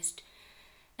vocalist,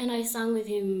 and I sang with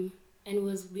him, and it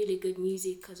was really good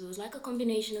music because it was like a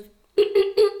combination of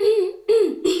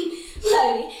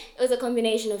sorry, it was a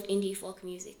combination of indie folk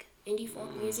music and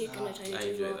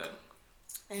alternative rock,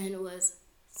 and it was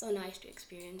so nice to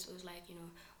experience. It was like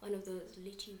one of those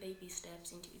little baby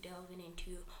steps into delving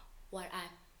into what I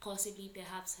possibly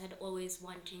perhaps had always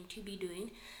wanted to be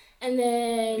doing. And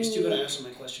then You're still gonna answer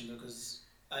my question though, because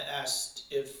I asked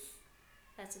if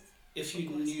you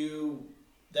knew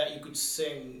that you could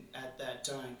sing at that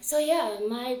time. So yeah,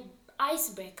 my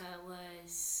icebreaker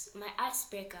was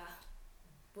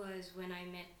when I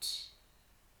met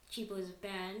Chibo's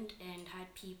band and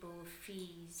had people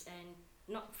freeze and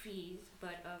not freeze,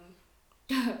 but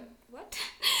what?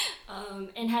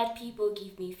 And had people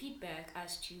give me feedback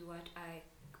as to what I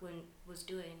was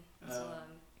doing. So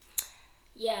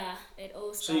yeah, it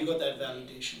all started. So you got that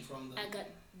validation from them. I got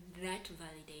that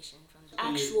validation from the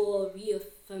actual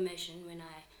reaffirmation when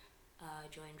I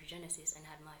joined Regenesis and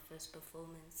had my first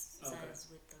performance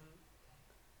with them.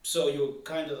 So you're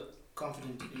kind of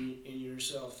confident in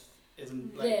yourself,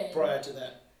 even like Yeah. prior to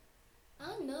that.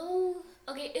 Oh no.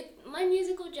 Okay, my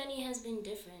musical journey has been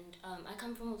different. I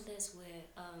come from a place where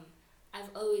I've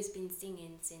always been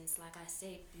singing since, like I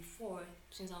said before,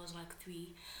 since I was like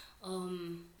 3.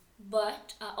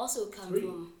 But I also come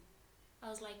from, I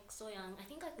was like so young. I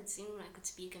think I could sing when I could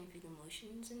speak and feel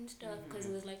emotions and stuff because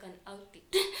it was like an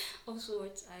outlet of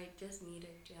sorts. I just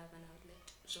needed to have an outlet.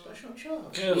 So, Special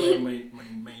job. Yeah, like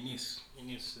my niece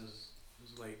is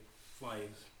like 5.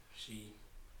 She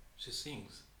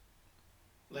sings.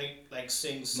 Like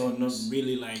sings. Not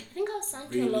really like I think I sang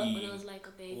really a lot when I was like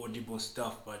a baby. audible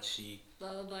stuff, but she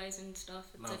Lullabies and stuff,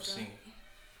 loves etc. singing.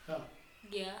 Huh.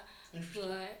 Yeah, Interesting.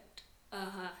 but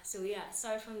so yeah,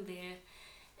 start from there,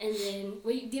 and then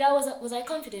was I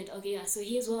confident? Okay, yeah. So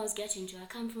here's what I was getting to. I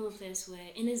come from a place where,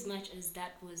 in as much as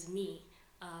that was me,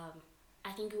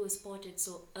 I think it was spotted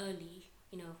so early.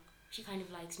 She kind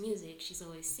of likes music. She's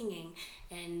always singing,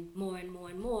 and more and more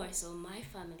and more. So my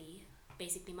family,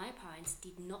 basically my parents,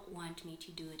 did not want me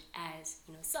to do it as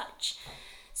such.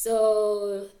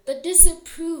 So the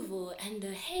disapproval and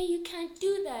the hey, you can't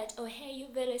do that, or hey, you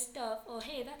better stop, or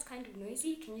hey, that's kind of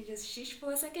noisy, can you just shush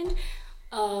for a second,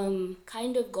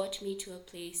 kind of got me to a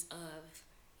place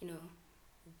of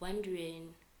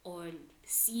wondering or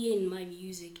seeing my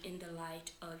music in the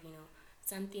light of,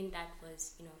 something that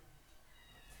was,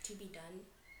 to be done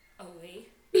away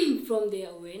from their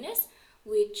awareness,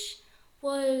 which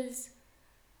was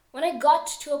when I got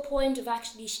to a point of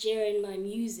actually sharing my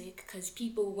music because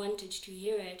people wanted to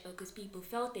hear it or because people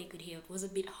felt they could hear it, was a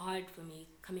bit hard for me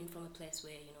coming from a place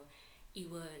where, it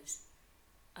was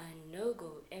a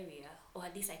no-go area, or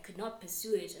at least I could not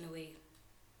pursue it in a way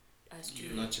as to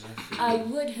I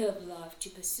would have loved to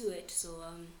pursue it. So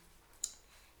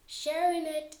sharing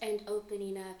it and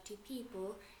opening up to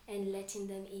people and letting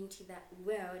them into that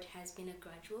world has been a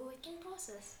gradual working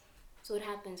process. So it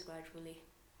happens gradually.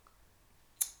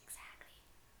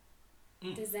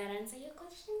 Exactly. Does that answer your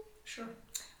question? Sure.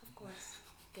 Of course.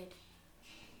 Good.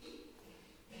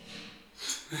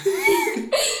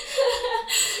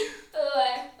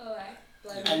 Alright.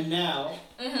 And now,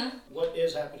 what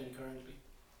is happening currently?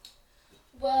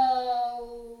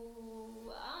 Well,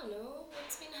 I don't know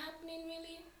what's been happening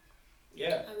really.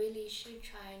 Yeah. I really should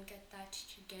try and get that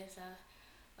together.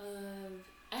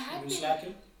 I had been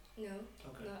slacking? No,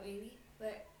 Okay. not really.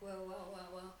 But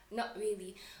not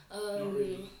really. Not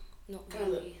really. Not Kind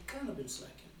really. of been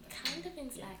slacking. Kind of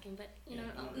been slacking, but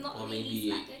not Or really maybe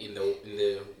slacking. in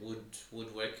the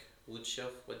wood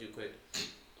shelf. What do you call it?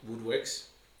 Woodworks,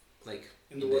 like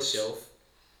In the the works. shelf,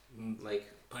 like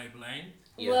Pipeline.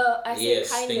 yeah. Well, I say Yes,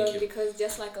 kind thank of you. because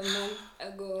just like a month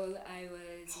ago, I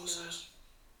was,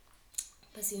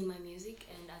 pursuing my music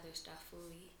and other stuff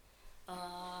fully.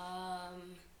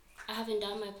 I haven't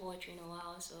done my poetry in a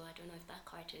while, so I don't know if that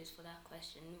caters for that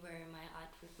question. Where my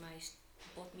art with my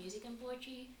both music and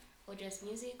poetry, or just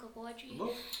music or poetry.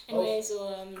 Both. Anyway,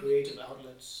 so Creative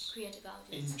outlets. creative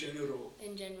outlets In general.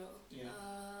 in general. Yeah.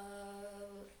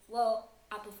 Well,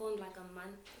 I performed like a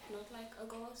month, not like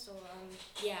ago, so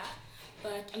yeah.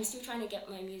 But I'm still trying to get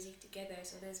my music together,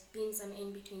 so there's been some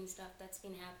in-between stuff that's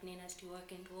been happening as to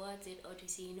working towards it or to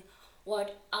seeing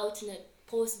what alternate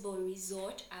possible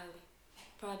resort I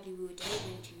probably would dive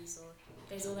into. So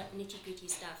there's all that nitty-gritty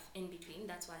stuff in between.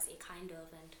 That's why I say kind of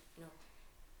and,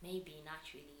 maybe not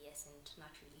really, yes and not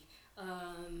really.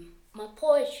 My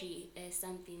poetry is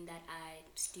something that I'm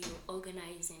still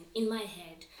organizing in my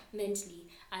head mentally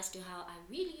as to how I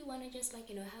really want to just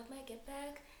have my get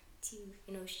back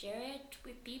to share it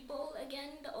with people again,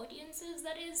 the audiences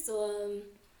that is. So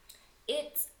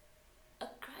it's a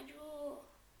gradual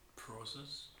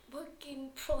Process. working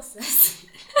process.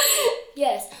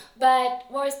 Yes, but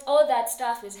whilst all that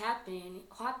stuff is happening,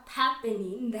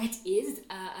 that is,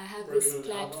 I have this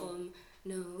Working on an platform.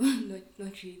 No,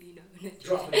 not really. No, not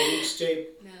Dropping really. a mixtape.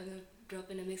 No, I'm not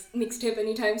dropping a mixtape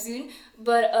anytime soon.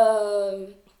 But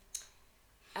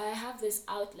I have this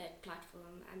outlet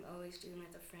platform I'm always doing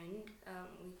with a friend.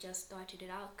 We just started it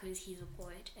out because he's a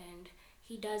poet and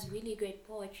he does really great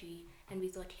poetry. And we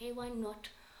thought, hey, why not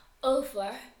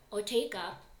offer or take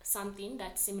up something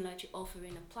that's similar to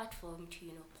offering a platform to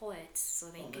poets, so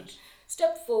they could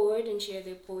step forward and share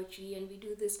their poetry. And we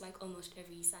do this like almost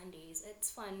every Sundays.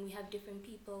 It's fun. We have different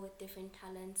people with different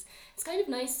talents. It's kind of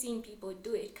nice seeing people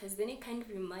do it because then it kind of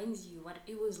reminds you what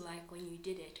it was like when you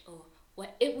did it, or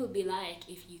what it would be like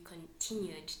if you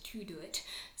continued to do it.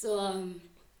 So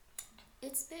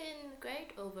it's been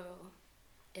great overall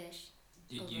ish.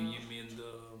 You mean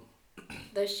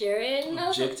The sharing of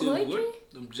objective poetry? word?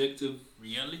 Objective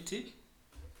reality?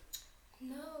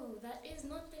 No, that is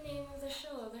not the name of the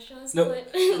show. The show is No.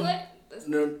 called what?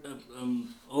 No.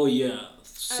 Oh yeah.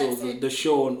 So said- the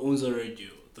show on Unza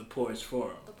Radio, the Poets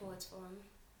Forum. The Poets Forum.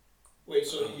 Wait,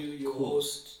 so you cool.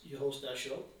 host that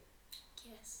show?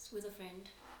 Yes, with a friend.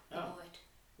 A Oh. poet.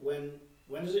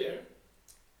 When does it air?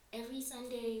 Every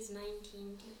Sunday is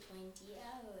 19 to 20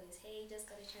 hours. Hey, just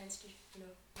got a chance to,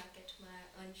 market my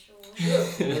own show.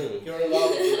 You're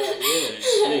allowed to do that.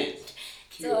 Yeah, great.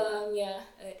 Cute. So,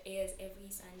 it airs every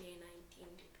Sunday,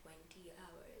 19 to 20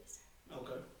 hours.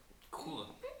 Okay. Cool.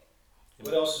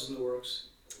 What else is in the works?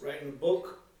 Writing a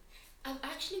book? I've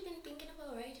actually been thinking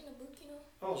about writing a book,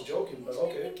 I was joking, but I've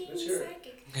been okay, thinking let's hear it.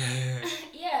 psychic.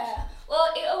 Yeah, well,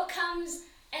 it all comes,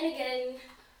 and again,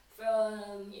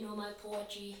 from, my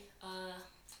poetry.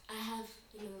 I have,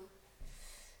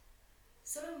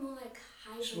 sort of more like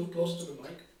high. Just move closer to the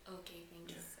mic. Okay,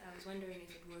 thanks. I was wondering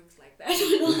if it works like that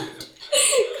or not.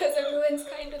 Because everyone's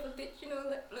kind of a bit,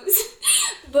 let loose.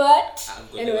 But,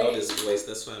 I've got anyway. the loudest voice.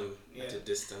 That's why I'm at Yeah. a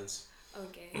distance.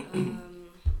 Okay,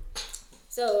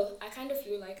 so I kind of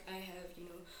feel like I have,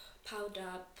 piled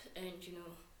up and,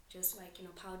 just like,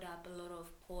 piled up a lot of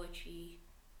poetry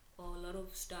or a lot of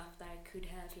stuff that I could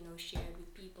have, shared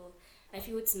with people. I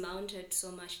feel it's mounted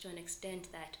so much to an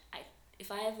extent that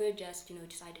if I ever just,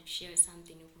 decided to share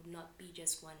something, it would not be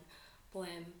just one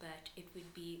poem, but it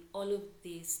would be all of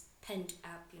these pent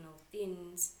up,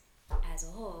 things as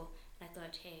a whole. And I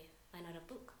thought, hey, why not a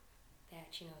book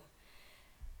that,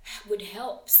 would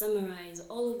help summarize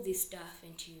all of this stuff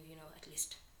into, at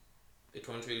least. It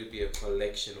won't really be a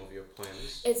collection of your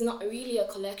poems. It's not really a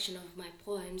collection of my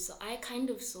poems, so I kind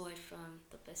of saw it from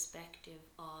the perspective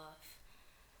of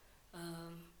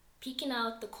picking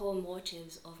out the core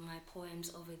motives of my poems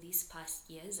over these past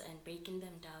years and breaking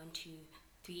them down to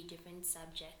 3 different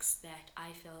subjects that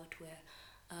I felt were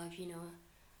of,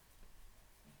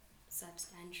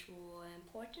 substantial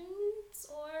importance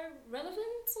or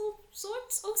relevance or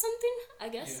sorts or something, I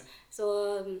guess. Yeah.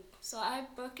 So I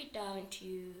broke it down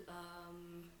to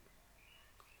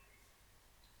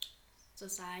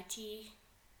society.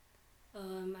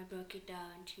 I broke it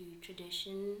down to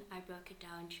tradition. I broke it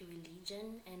down to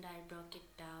religion, and I broke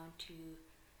it down to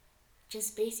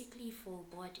just basically 4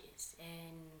 bodies.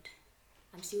 And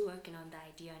I'm still working on the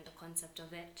idea and the concept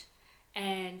of it.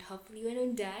 And hopefully when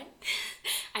I'm done,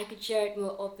 I could share it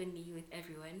more openly with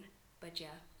everyone. But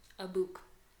yeah, a book.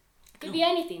 It could be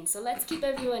anything, so let's keep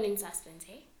everyone in suspense,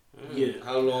 hey? Yeah.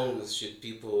 How long should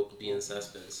people be in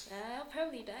suspense? I'll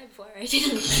probably die before I write it.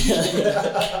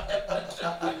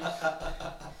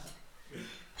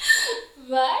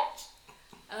 But,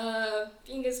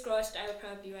 fingers crossed, I'll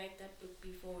probably write that book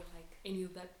before any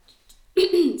of that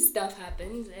stuff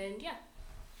happens, and yeah.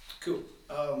 Cool.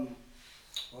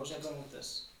 Where was I going with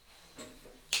this?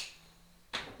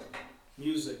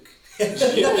 Music.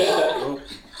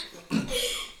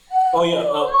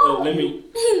 Let me...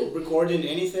 Recording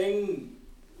anything?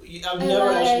 I've never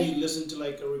actually listened to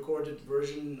a recorded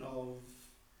version of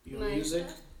your music.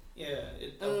 Stuff? Yeah.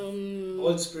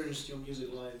 I've experienced your music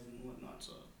live and whatnot,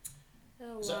 so...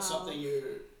 Is that something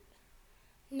you're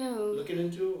looking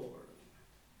into, or...?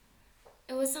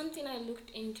 It was something I looked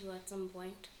into at some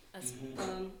point. As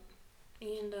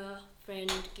and a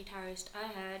friend guitarist I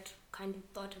had kind of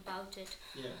thought about it.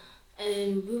 Yeah.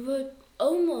 And we were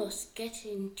almost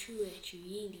getting to it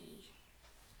really,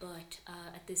 but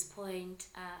at this point,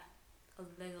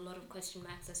 there's a lot of question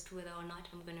marks as to whether or not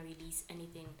I'm gonna release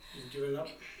anything. You've given up?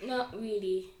 Not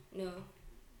really, no.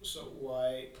 So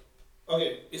why?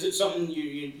 Okay, is it something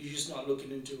you're just not looking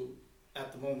into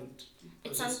at the moment?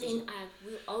 It's something I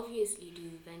will obviously do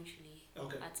eventually.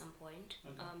 Okay. At some point.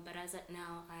 Okay. But as of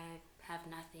now, I have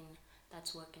nothing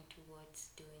that's working towards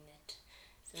doing it.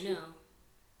 So no.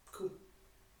 Cool.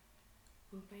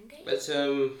 But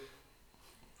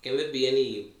can there be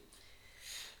any,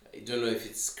 I don't know if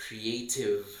it's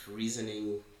creative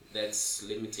reasoning that's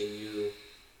limiting you,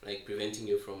 preventing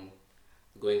you from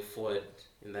going forward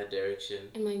in that direction?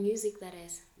 In my music, that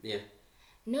is? Yeah.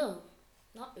 No,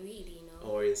 not really, no.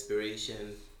 Or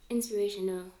inspiration? Inspiration,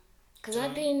 no. Because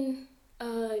I've been,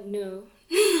 no.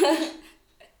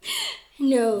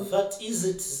 No. What is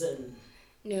it then?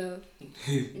 No.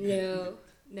 No.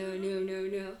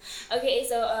 No. Okay,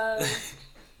 so,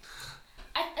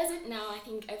 as it now, I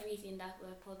think everything that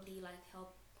will probably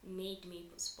help made me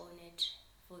postpone it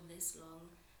for this long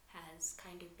has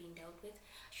kind of been dealt with.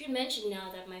 I should mention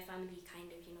now that my family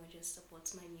kind of, just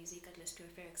supports my music, at least to a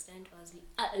fair extent, or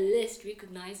at least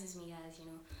recognizes me as,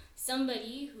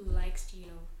 somebody who likes to,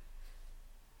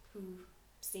 who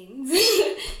sings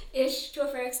ish to a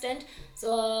fair extent.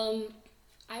 So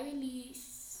I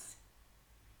release,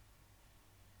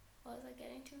 what was I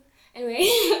getting to? Anyway,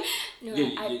 no,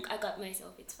 I got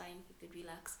myself, it's fine, you could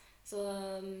relax.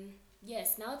 So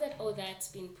yes, now that all that's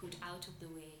been put out of the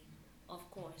way, of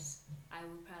course I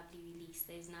will probably release.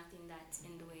 There's nothing that's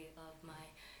in the way of my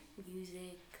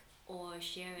music or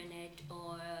sharing it,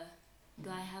 or do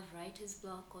I have writer's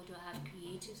block or do I have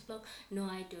creator's block? No,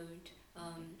 I don't.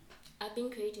 I've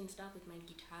been creating stuff with my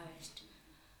guitarist.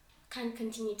 Can't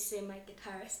continue to say my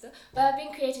guitarist though, but I've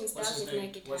been creating stuff with my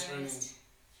guitarist. What's her name?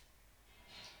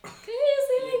 Can you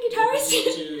say my guitarist?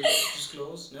 To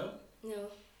disclose? No?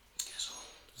 No. Guess all.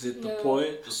 Is it the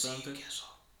poet or something?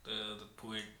 The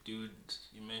poet dude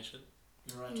you mentioned?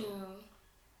 Lorato.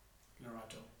 No.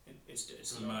 Lorato.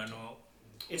 It's Emmanuel.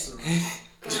 It's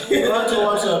Lorato,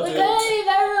 what's up, dude? We're gonna leave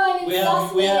everyone in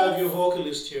We have your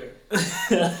vocalist here.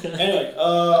 Anyway,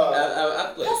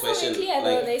 I've got a question. Clear,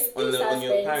 though, On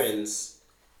your parents,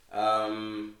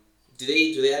 do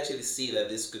they actually see that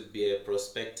this could be a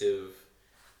prospective,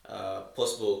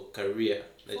 possible career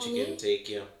that you can take?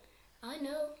 Yeah. I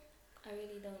know. I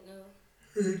really don't know.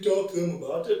 you talk to them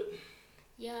about it?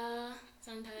 Yeah,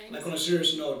 sometimes. Like on a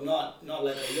serious note, not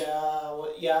like a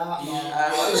I'm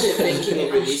actually thinking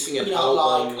of releasing an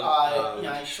album.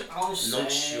 I was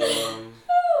not saying. sure.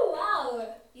 Oh wow!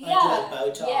 Yeah.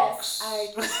 Like Botox. Yes,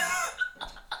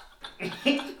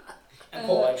 And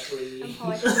poetry. and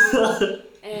poetry.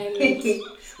 And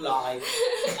Like.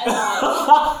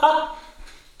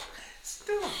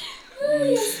 Stop. oh,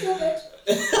 yes, stop it.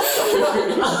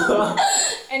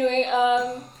 Anyway,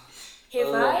 have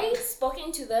I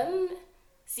spoken to them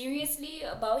seriously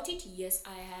about it? Yes,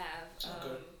 I have.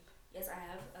 Okay. Yes, I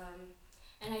have.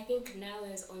 And I think now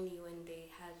is only when they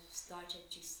have started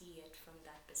to see it from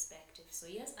that perspective. So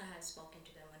yes, I have spoken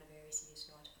to them on a very serious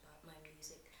note about my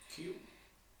music. Cute.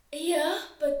 Yeah,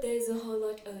 but there's a whole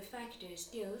lot of factors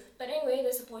still. But anyway,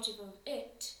 they're supportive of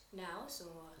it now, so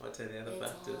What are the other it's a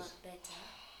factors? lot better.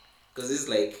 Because it's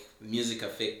like music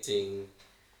affecting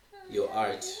your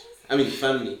art. I mean,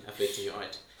 family affecting your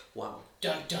art. Wow.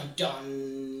 Dun dun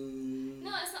dun.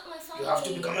 No, it's not my family. You have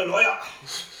to become a lawyer.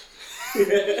 You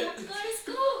have to go to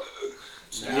school.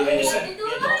 Yeah, You listen, have to do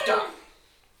be a a doctor. lawyer.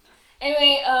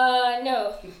 Anyway,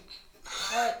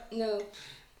 no.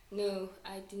 No,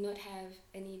 I do not have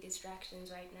any distractions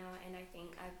right now, and I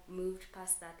think I've moved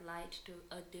past that light to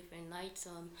a different light, so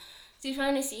I'm still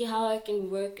trying to see how I can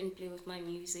work and play with my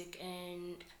music,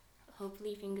 and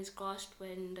hopefully, fingers crossed,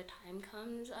 when the time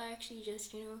comes, I actually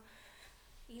just,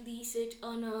 release it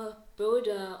on a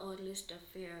broader or list of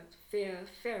fairer.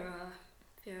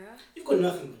 You've got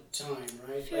nothing but time,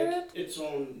 right? Sure. Like, it's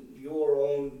on your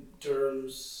own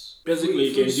terms. Basically,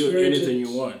 you can do Free-spirited. anything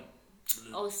you want.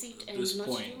 I'll sit and This not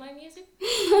point. do my music.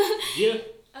 Yeah.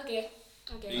 Okay.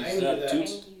 I Is envy that that. too?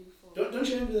 Thank you for. Don't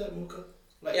you envy that, Muka?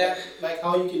 Like, Yeah. like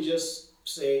how you can just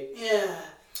say, yeah,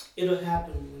 it'll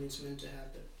happen when it's meant to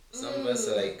happen. Some of us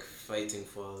are like fighting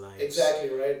for our lives. Exactly,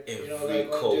 right? Every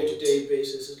Like on cold. a day-to-day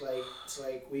basis, it's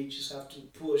like we just have to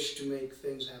push to make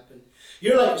things happen.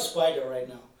 You're like a spider right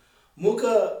now.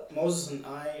 Muka, Moses, and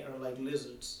I are like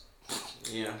lizards.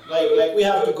 Yeah. Like we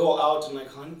have to go out and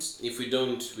like hunt. If we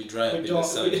don't, we dry up We in the don't.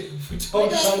 sun. We Why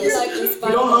don't don't hunt. you like the We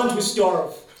spider? don't hunt. We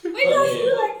starve. Why don't Yeah.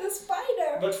 you like the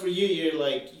spider? But for you, you're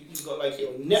like you've got like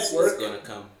your It's network, gonna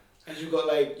come. and you got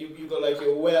like you got like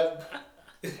your web.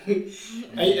 and you,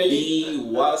 Bee,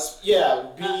 wasp. yeah,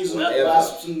 bees and Whatever.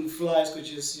 wasps and flies could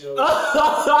just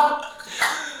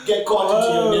get caught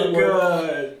into your network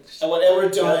God. at whatever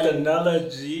That time.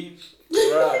 analogy.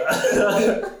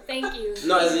 Right. Thank you.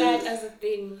 No, as Use in- that as a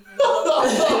thing.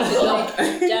 Like,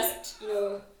 just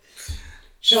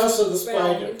Chansa the spread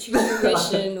spider. into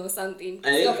fruition or something.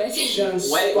 I Stop it.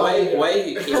 Chansa Why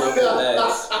he came up with that?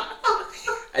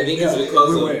 I think it's because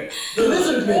of Everywhere. The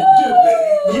lizard men,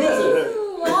 dude. The lizard.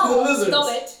 Ooh, The wow. lizards.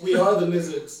 Stop it. We are the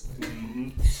lizards. we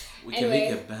can Anyway.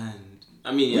 make a band.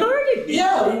 I mean, We yeah. already did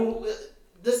Yeah, that.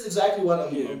 that's exactly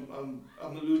what Yeah.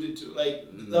 I'm alluded to. Like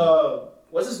Mm.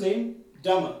 what's his name?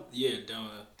 Dama. Yeah, down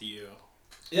at the.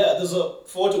 Yeah, there's a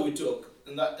photo we took,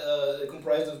 and that it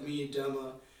comprised of me,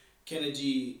 Dama,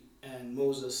 Kennedy, and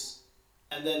Moses,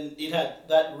 and then it had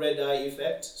that red eye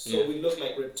effect, so Yeah. we looked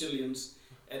like reptilians,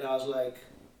 and I was like,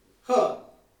 huh.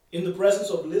 In the presence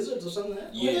of lizards or something like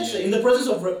that? What did I Yeah, say? yeah. In the presence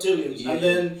of reptilians. Yeah. And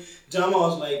then Dama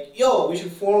was like, yo, we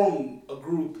should form a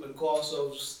group and call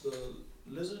ourselves the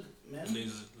Lizard Man?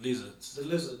 Lizards. The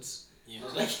Lizards. Yeah. I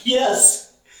was like,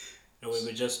 yes! And we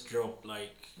would just drop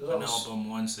like That an was- album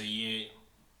once a year.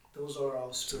 Those are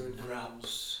our spirit Rap.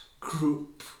 animals.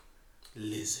 Group.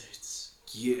 Lizards.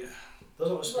 Yeah.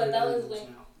 Those are our spirit that was animals like-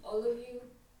 now. All of you?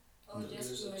 Or The just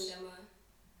you and lizards. Dama?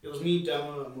 It was me,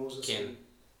 Dama, Moses, Ken. and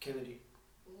Kennedy.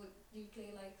 Would you play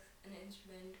like an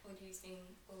instrument? Or do you sing?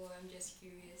 Or I'm just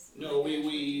curious. No,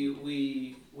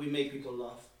 we make people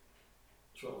laugh.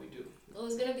 That's what we do. It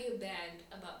was gonna be a band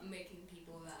about making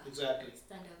people laugh. Exactly.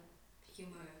 Stand-up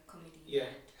humor comedy. Yeah.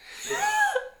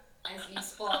 As you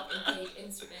spot and play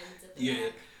instruments at the Yeah.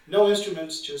 back. No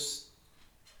instruments, just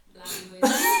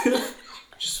Language.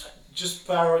 just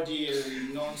parody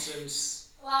and nonsense.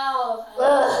 Wow.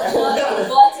 I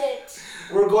bought it.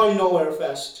 We're going nowhere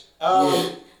fast.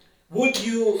 Would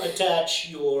you attach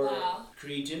your Wow.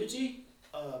 creativity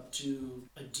to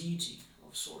a deity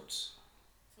of sorts?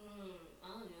 I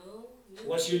don't know.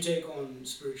 What's your take on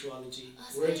spirituality?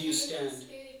 Oh, Where do you spirituality, stand?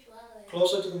 spirituality.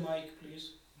 Closer to the mic,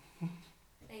 please.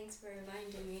 Thanks for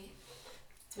reminding me.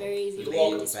 It's very easy to You're be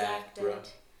welcome back, distracted. bro.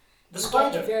 The Get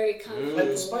spider. very comfortable. Like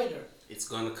the spider. It's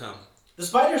gonna come. The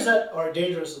spiders that are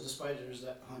dangerous are the spiders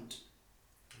that hunt.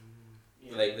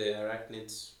 Yeah. Like the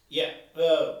arachnids. Yeah,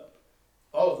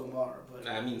 all of them are, but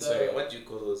I mean, the sorry, what do you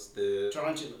call those? The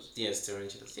tarantulas. yes,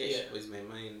 tarantulas. Yes, Yeah. where's my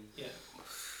mind? Yeah.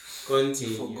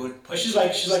 Continue. For good. But she's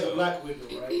like a black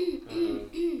widow,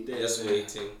 right? Just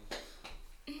waiting.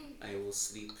 I will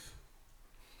sleep.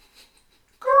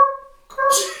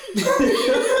 So,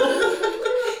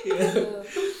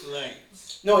 Like.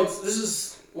 No, this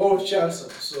is What with Chansa?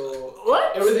 So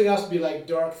What? everything has to be like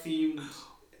dark themed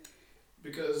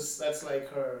because that's like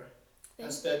her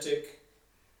aesthetic.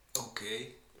 Okay.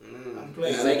 I'm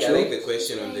playing. I like the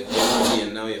question on the quality,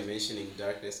 and now you're mentioning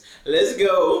darkness. Let's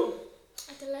go.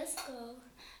 Okay, let's go.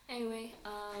 Anyway,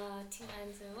 to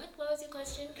answer, what was your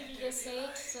question? Could you just say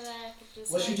it so that I could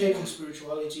just... What's your take on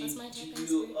spirituality? What's my take Do on you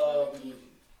spirituality?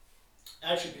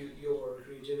 attribute your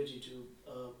creativity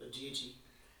to a deity?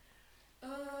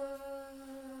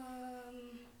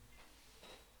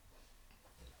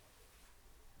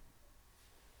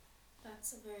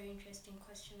 That's a very interesting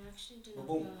question. I actually do not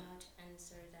Boom. know how to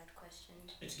answer that question.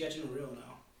 It's getting real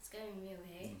now. It's getting real,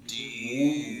 hey?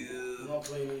 We're not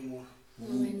playing anymore. No,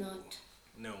 we're not.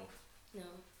 No. No.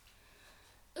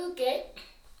 Okay.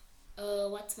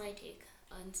 What's my take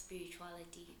on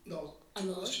spirituality? No, A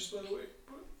lot? that's just by the way.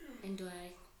 And do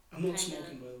I... I'm not Kinda.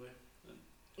 smoking, by the way.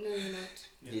 No, you're not.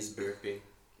 Yeah. He's burping.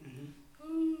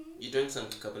 Mm-hmm. You drank some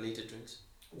carbonated drinks?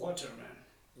 Water, man.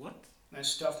 What? I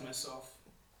stuffed myself.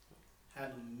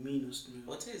 Had the meanest meal.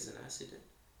 Water is an acid.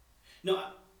 No.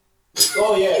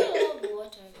 Oh yeah. I love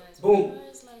water, guys. Boom. Water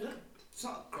is like... Yeah. It's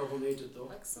not carbonated though.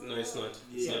 Like so No, it's not.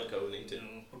 It's Yeah. not carbonated.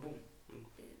 Boom.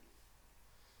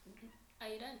 Are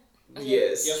you done?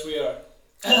 Yes. Yes, we are.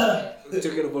 Okay. We're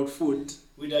talking about food.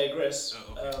 We digress.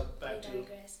 Oh, okay. Back We to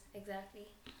digress. Exactly.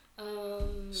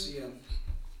 CM.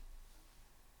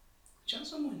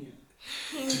 Chansa Mwenya.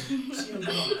 CM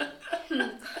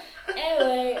Brown.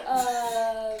 Anyway,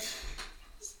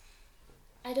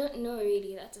 I don't know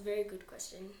really. That's a very good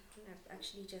question. I've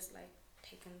actually just like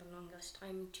taken the longest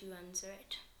time to answer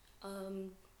it.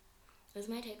 What's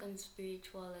my take on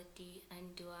spirituality,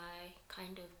 and do I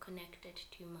kind of connect it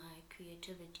to my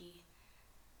creativity?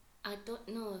 I don't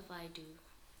know if I do,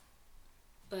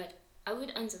 but I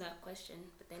would answer that question,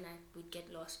 but then I would get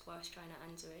lost whilst trying to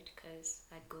answer it because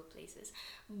I'd go places.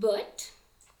 But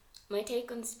my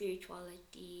take on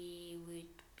spirituality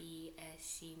would be as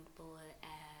simple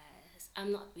as,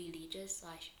 I'm not religious, so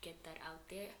I should get that out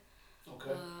there.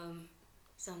 Okay.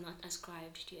 So I'm not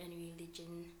ascribed to any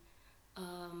religion.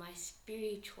 My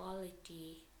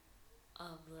spirituality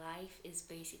of life is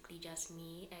basically just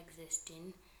me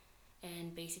existing,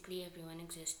 and basically everyone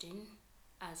existing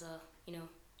as a,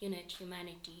 unit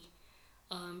humanity,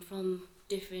 from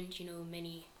different,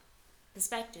 many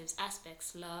perspectives,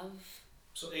 aspects, love,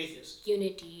 So atheist.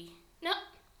 unity.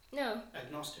 No.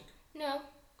 Agnostic. No.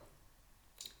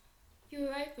 You were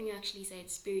right when you actually said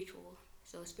spiritual.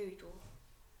 So spiritual.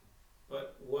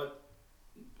 But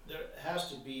there has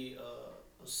to be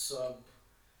a sub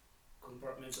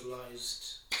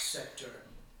compartmentalized sector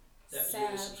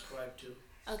that you subscribe to.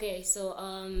 Okay, so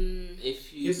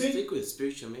If you Hippie? stick with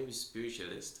spiritual, maybe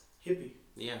spiritualist. Hippie.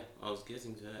 Yeah, I was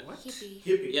getting to that. hippie.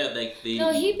 Hippie. Yeah, like they No,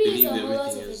 hippie is believe a whole lot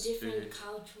everything of a is different spirit.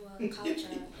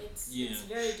 culture. It's Yeah. it's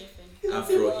very different. Afro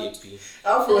There's a lot- hippie.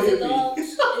 Afro There's a hippie.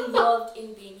 lot involved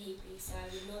in being hippie, so I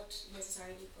would not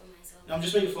necessarily call myself. I'm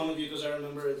just making fun of you because I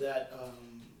remember that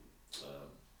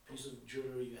piece of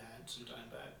jewelry you had some time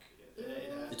back. It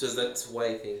had, It was that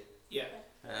white thing. yeah,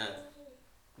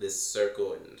 This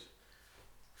circle and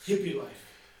hippie life.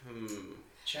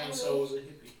 Chansa Anyway. was a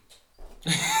hippie.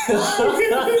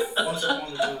 Once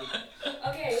upon a time.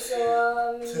 Okay,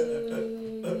 so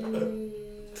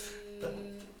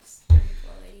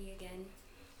spirituality again.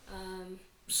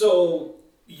 So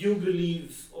you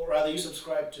believe, or rather, you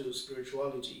subscribe to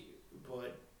spirituality,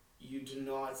 but you do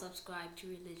not. Subscribe to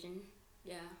religion.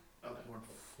 Yeah. Okay. What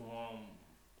form?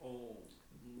 Oh,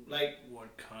 Like,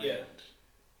 what kind? yeah.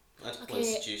 what Okay,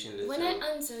 constitution is When I that?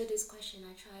 answer this question,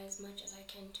 I try as much as I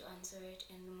can to answer it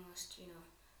in the most,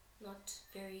 not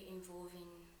very involving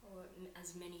or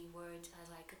as many words as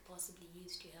I could possibly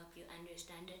use to help you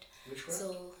understand it. Witchcraft?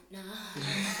 So, nah.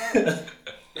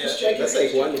 Just checking. That's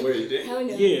like one word, eh? Hell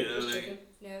no. Yeah, Just like checking.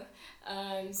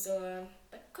 No. So,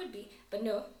 but could be, but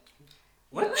no.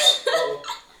 what? Oh,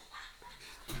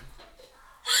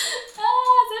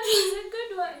 That was a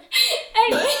good one.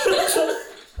 Anyway.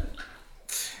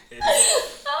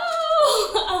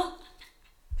 Oh!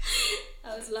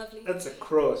 That was lovely. That's a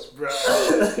cross, bro.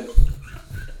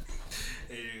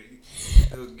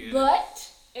 Okay. But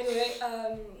anyway,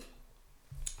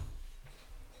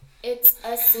 it's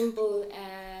as simple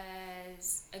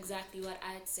as exactly what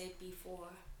I had said before.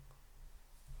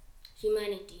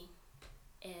 Humanity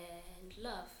and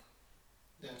love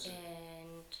that's it.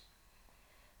 and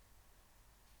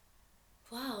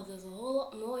wow, there's a whole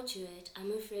lot more to it.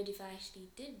 I'm afraid if I actually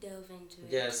did delve into it,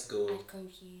 Yes, go. I'd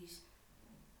confuse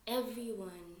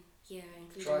everyone here,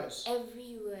 including Try us.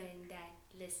 everyone that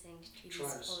listened to Try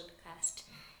this us. podcast.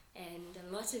 and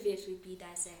a lot of it would be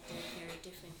dissected very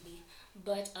differently.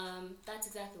 But that's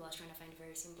exactly what I was trying to find a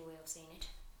very simple way of saying it,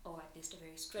 or at least a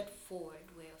very straightforward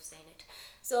way of saying it.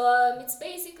 So it's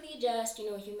basically just,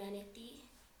 humanity,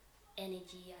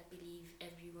 energy. I believe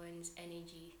everyone's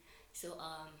energy. So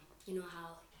you know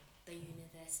how the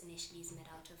universe initially is made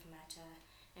out of matter,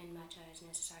 and matter is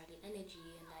necessarily energy,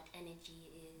 and that energy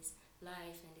is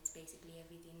life, and it's basically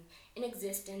everything in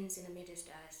existence in the midst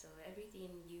of us. So everything,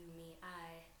 you, me,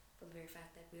 I, for the very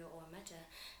fact that we're all matter,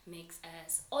 makes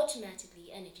us automatically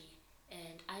energy,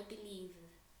 and I believe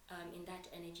in that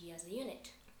energy as a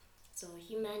unit. So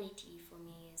humanity for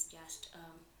me is just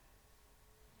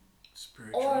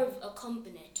Spiritual. or a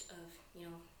component of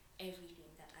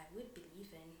everything that I would believe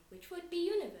in, which would be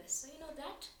universe. So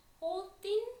that whole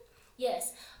thing,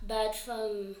 yes, but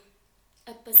from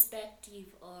a perspective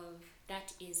of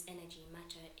that is energy,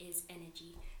 matter is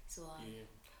energy. So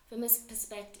from a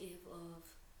perspective of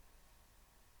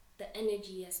the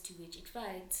energy as to which it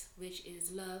rides, which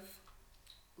is love,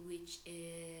 which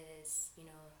is,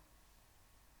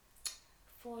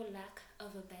 for lack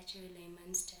of a better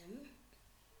layman's term,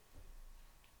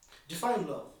 Define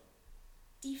love.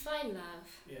 define love.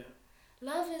 Yeah.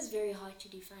 Love is very hard to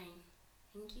define.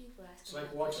 Thank you for asking. It's like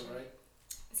that water, question. right?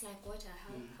 It's like water.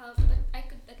 Mm. How? But I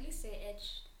could at least say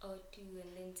H2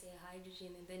 and then say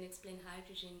hydrogen and then explain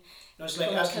hydrogen. No, it's like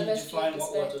From a asking you to chemistry define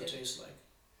what water perspective. tastes like.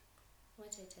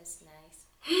 Water tastes nice.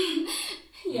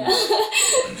 Yeah.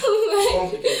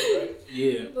 Complicated, right?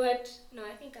 Yeah. But no,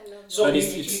 I think I love So But water.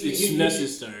 it's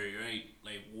necessary, right?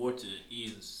 Like water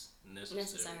is necessary.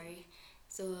 necessary.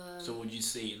 So So would you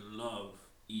say love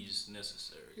is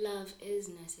necessary? love is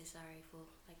necessary for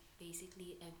like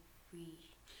basically every.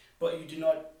 But you do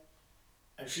not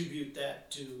attribute that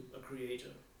to a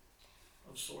creator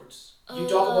of sorts. You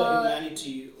talk about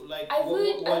humanity, like I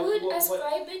would what-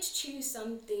 ascribe it to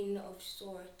something of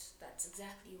sorts. That's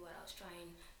exactly what I was trying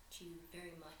to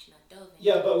very much not delve into.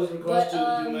 Yeah, but with regards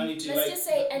But, to humanity, let's like just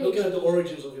say looking at energy. the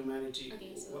origins of humanity,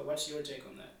 Okay, so- what's your take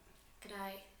on that? Could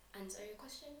I answer your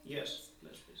question? Yes,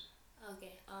 let's please.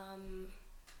 Okay.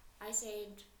 I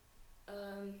said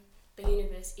the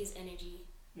universe is energy,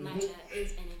 matter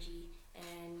is energy,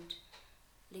 and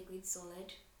liquid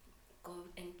solid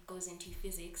goes into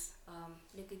physics.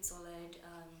 Liquid solid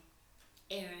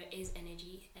air is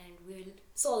energy, and we're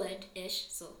solid-ish,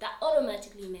 so that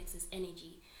automatically makes us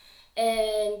energy.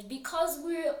 And because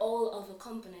we're all of a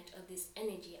component of this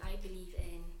energy, I believe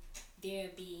in there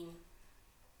being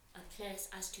a place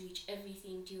as to which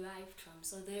everything derived from.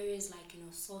 So there is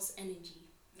source energy,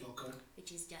 Okay.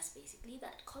 which is just basically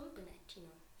that component,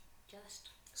 just.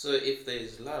 So if there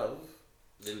is love,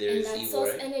 then there and is that evil, source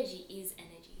right? energy is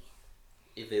energy.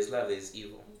 If there's love, there's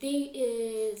evil. There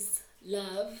is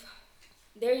love.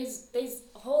 There's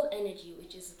whole energy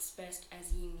which is expressed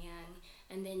as yin yang,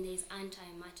 and then there's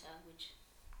antimatter which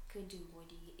could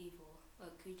embody evil or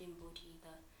could embody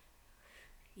the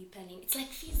repelling. It's like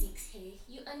physics, hey?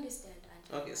 You understand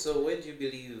antimatter. Okay, so where do you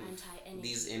believe Anti-energy.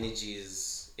 these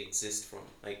energies exist from?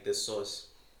 Like the source.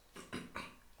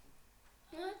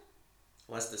 What?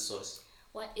 What's the source?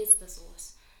 What is the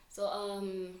source? So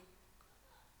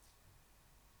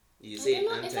You I say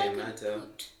don't know if I could antimatter.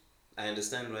 put I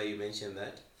understand why you mentioned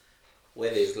that.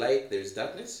 Where there's light, there's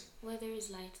darkness. where there is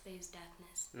light, there is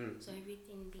darkness. Mm. So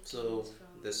everything begins So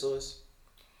from. the source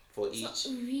for It's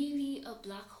each. not really a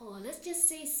black hole. Let's just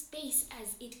say space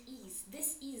as it is.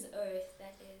 This is Earth,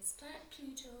 that is planet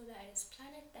Pluto, that is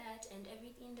planet that, and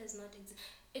everything does not exist.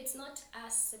 It's not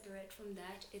as separate from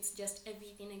that. It's just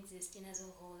everything existing as a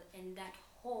whole, and that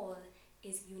whole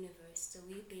is universe. So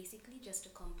we're basically just a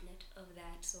component of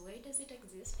that. So where does it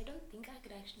exist? I don't think I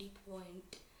could actually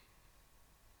point.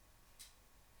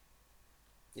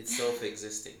 It's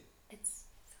self-existing. It's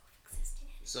self-existing.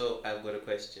 So I've got a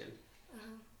question.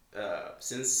 Uh-huh.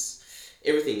 Since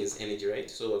everything is energy, right?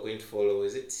 So we're going to follow.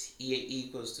 Is it E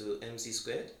equals to mc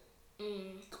squared?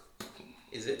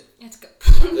 Is it? Let's go.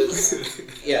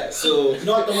 Yeah. So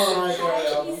Not the one I I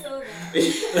actually saw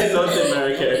that. North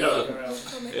America.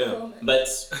 yeah. But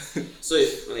so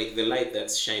if like the light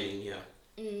that's shining here,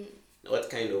 what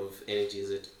kind of energy is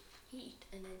it? Heat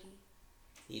energy.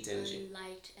 Heat energy.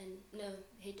 Light and no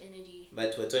heat energy.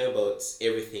 But we're talking about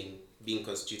everything being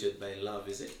constituted by love,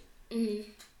 is it? Mm.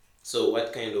 So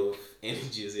what kind of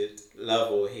energy is it?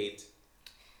 Love or hate?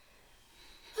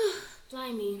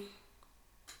 Blimey.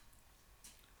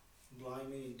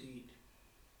 Blimey, indeed.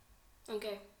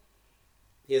 Okay.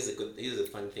 Here's a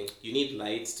fun thing. You need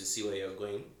light to see where you're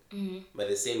going, but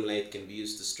the same light can be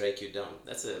used to strike you down.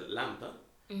 That's a lamp, huh?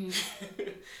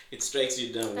 It strikes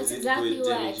you down. That's Is it exactly good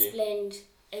why I energy? explained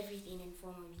everything in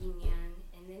form of yin yang,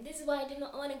 and then And this is why I did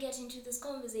not want to get into this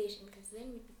conversation, because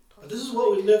then we'd be talking. But this is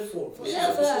what we live for. Forever, This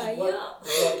is what yeah. the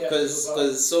podcast is about.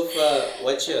 Because so far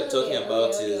what you're talking Okay,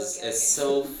 about okay, is okay.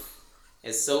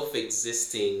 a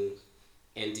self-existing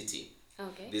entity.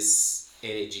 Okay. This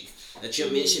energy that you're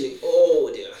mentioning.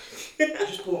 Oh dear. You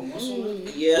just put a muscle in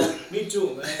it. Yeah. Me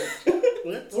too, man.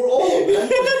 We're old, man.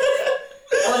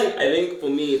 I think for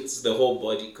me it's the whole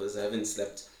body because I haven't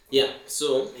slept. Yeah.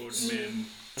 So. Old men,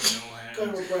 no hands.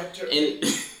 Chiropractor. And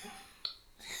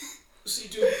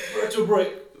C2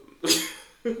 vertebrae.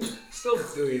 Stop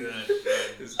doing that, man.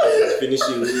 it's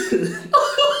finishing.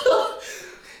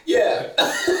 Yeah.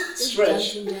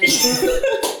 Stretch.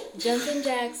 Jumping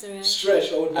jacks around.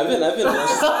 Stretch. Old I man.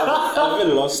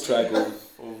 haven't lost track of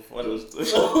what was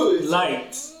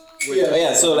Light.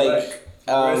 Yeah. So like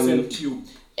Resin tube.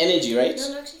 energy, right?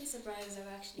 No, I'm actually surprised. I've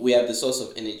actually. We have the source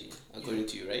of energy, according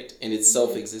to you, right? And it's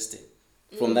self-existing.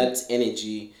 From that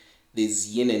energy, there's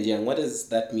yin and yang. What does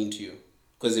that mean to you?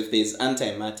 Because if there's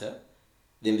antimatter,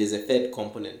 then there's a third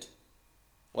component.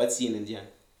 What's yin and yang?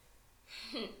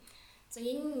 So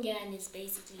yin and yang is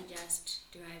basically just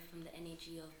derived from the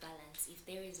energy of balance. If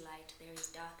there is light, there is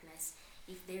darkness.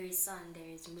 If there is sun,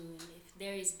 there is moon. If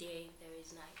there is day, there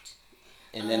is night.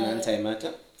 And then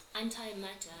antimatter?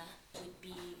 Antimatter would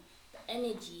be the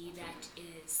energy that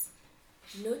is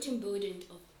not embodied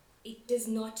of. It does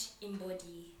not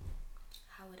embody.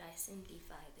 How would I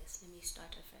simplify this? Let me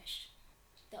start afresh.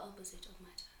 The opposite of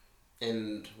matter.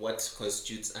 And what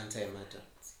constitutes antimatter?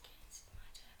 It's against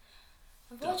matter.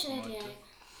 Unfortunately,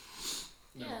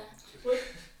 No. yeah.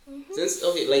 Since,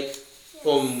 okay, like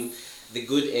from the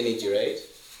good energy, right?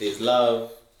 There's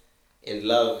love, and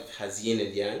love has yin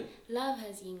and yang. Love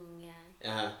has yin and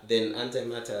yang. Then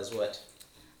antimatter has what?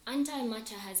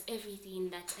 Antimatter has everything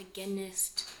that's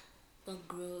against the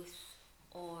growth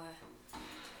or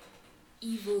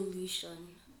evolution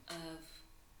of,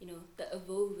 the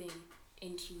evolving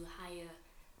into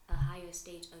a higher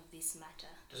state of this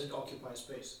matter. Does it occupy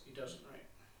space? It doesn't, right?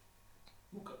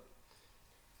 Okay.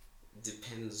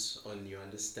 Depends on your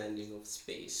understanding of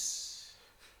space.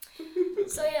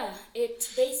 So yeah, it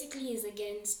basically is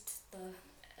against the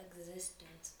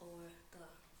existence or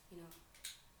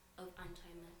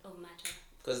of matter.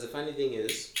 Because the funny thing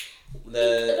is,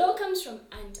 It all comes from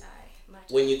anti-matter.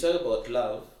 when you talk about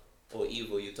love or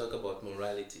evil, you talk about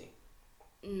morality.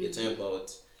 You're talking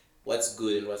about what's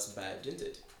good and what's bad, isn't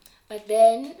it? But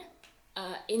then,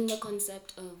 in the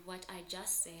concept of what I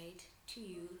just said to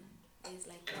you, is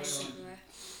like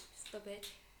stop it.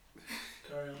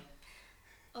 Carry on.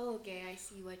 Oh, okay, I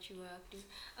see what you were up to.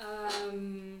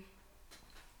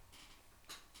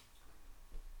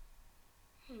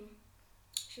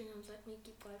 Shouldn't let me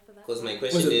keep quiet for that. Because my one.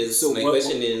 question is, So what-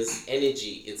 question is,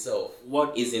 energy itself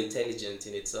What is intelligent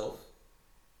in itself.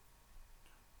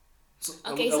 So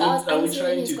Okay, are so we- I was are we answering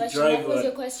trying his to question. drive What was a-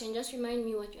 your question? Just remind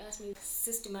me what you asked me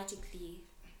systematically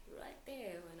right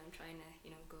there when I'm trying to,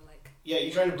 go like... Yeah,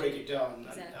 you're trying to break it down.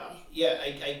 Exactly. Yeah,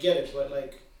 I get it, but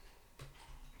like,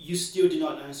 you still did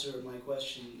not answer my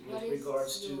question What with is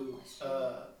regards your to question?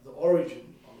 the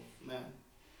origin of man.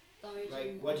 The origin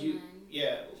Like, what of you, man.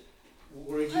 yeah,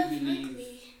 where do you believe?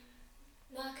 Frankly,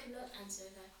 no, I cannot answer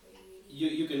that for you.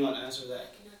 Really. You cannot answer I that.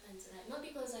 cannot answer that. Not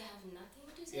because I have nothing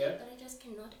to say, Yeah. but I just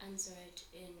cannot answer it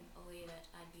in a way that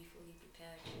I'd be fully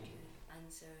prepared to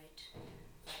answer it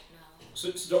right now.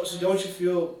 So don't you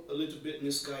feel a little bit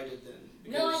misguided then?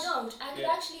 No, I Because- don't. I could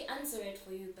yeah. actually answer it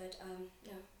for you, but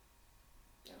no.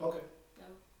 No. Okay. No.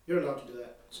 You're allowed to do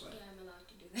that. It's fine. Yeah, I'm allowed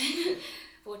to do that.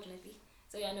 Fortunately.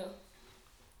 So yeah, no.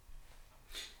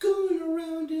 Going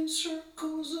around in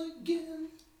circles again.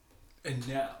 And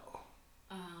now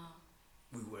Ah.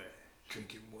 we were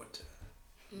drinking water,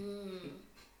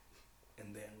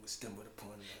 and then we stumbled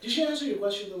upon that. Did she answer your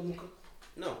question though, Muka?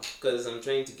 No, because I'm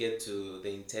trying to get to the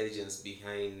intelligence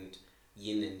behind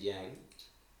yin and yang.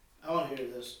 I want to hear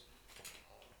this.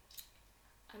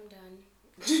 I'm done.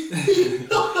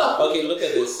 Okay, look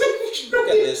at this. Look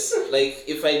at this. Like,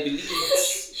 if I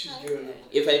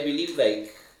believe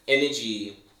like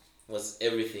energy was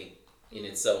everything in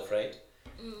itself, right?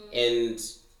 And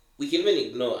we can even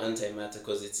ignore antimatter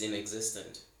because it's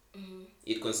inexistent.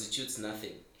 It constitutes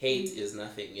nothing. Hate is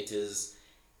nothing. It is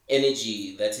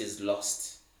energy that is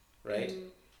lost, right?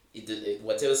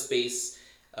 Whatever space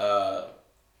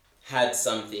had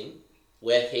something,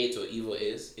 where hate or evil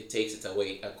is, it takes it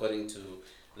away according to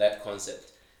that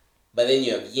concept. But then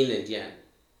you have yin and yang.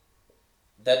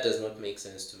 That does not make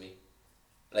sense to me.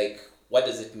 Like, what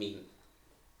does it mean?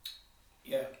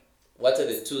 Yeah. What are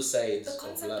the two sides The of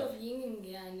concept love? of yin and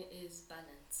yang is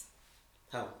balance.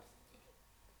 How?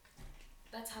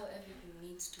 That's how everything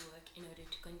needs to work in order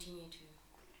to continue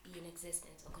to be in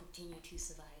existence or continue to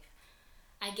survive.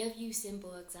 I gave you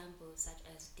simple examples such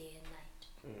as day and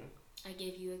night. I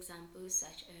gave you examples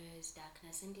such as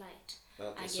darkness and light.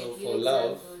 Okay, I so gave you for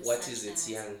love, examples what such is its as-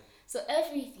 yang? So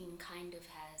everything kind of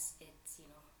has its,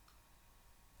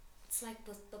 it's like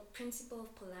the principle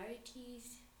of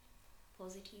polarities.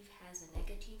 Positive has a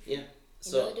negative. Yeah. In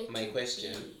So order my to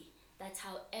question. be, that's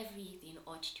how everything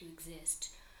ought to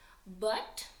exist.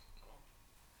 But,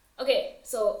 okay,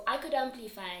 so I could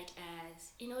amplify it as,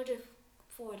 in order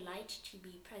for light to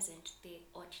be present, there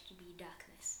ought to be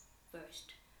darkness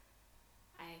first.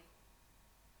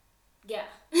 Yeah.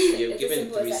 You've It's as given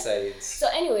simple as three that. sides. So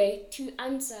anyway, to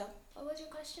answer, what was your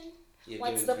question? You've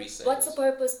What's given three sides. what's the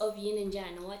purpose of yin and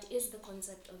yang? What is the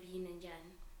concept of yin and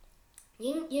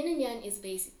yang? Yin and yang is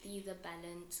basically the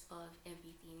balance of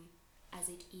everything as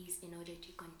it is in order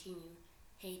to continue.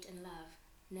 Hate and love,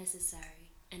 necessary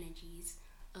energies.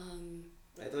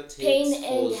 I thought Pain hate and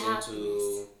falls happiness.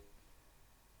 into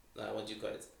what do you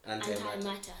call it? Antimatter.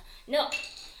 Antimatter. No,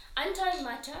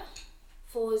 antimatter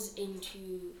falls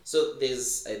into. So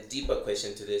there's a deeper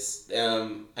question to this.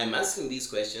 I'm asking these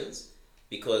questions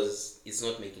because it's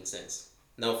not making sense.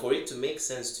 Now, for it to make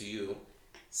sense to you,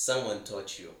 someone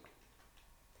taught you.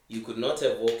 You could not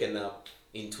have woken up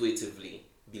intuitively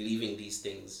believing these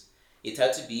things. It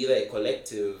had to be either a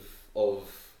collective of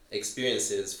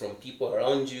experiences from people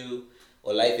around you,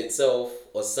 or life itself,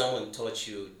 or someone taught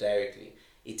you directly.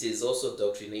 It is also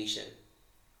doctrination.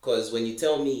 Because when you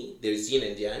tell me there's yin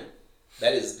and yang,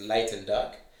 that is light and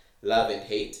dark, love and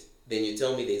hate, then you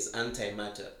tell me there's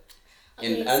antimatter.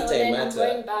 Okay, And so then I'm antimatter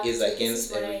going back is to this against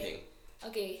is what everything.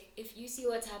 Okay, if you see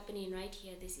what's happening right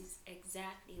here, this is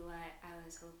exactly why I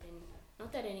was hoping,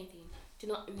 not that anything, to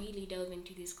not really delve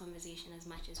into this conversation as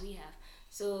much as we have.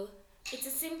 So it's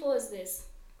as simple as this.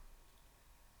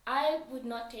 I would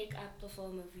not take up a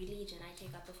form of religion, I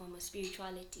take up a form of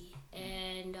spirituality.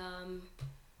 And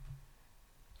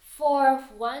for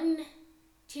one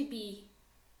to be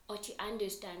or to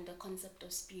understand the concept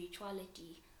of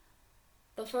spirituality,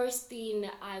 the first thing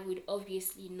I would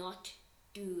obviously not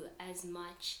do as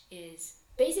much is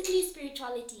basically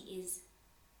spirituality is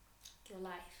your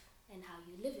life and how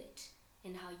you live it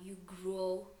and how you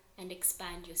grow and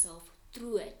expand yourself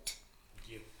through it.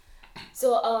 Yep.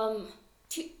 So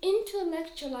to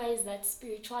intellectualize that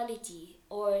spirituality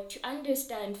or to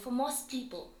understand, for most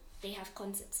people they have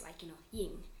concepts like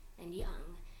yin and yang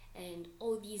and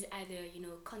all these other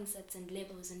concepts and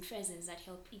labels and phrases that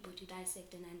help people to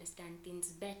dissect and understand things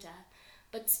better.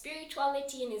 But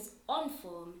spirituality in its own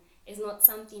form is not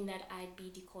something that I'd be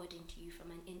decoding to you from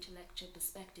an intellectual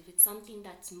perspective. It's something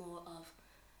that's more of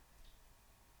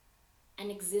an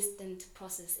existent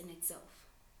process in itself.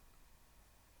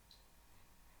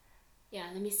 Yeah,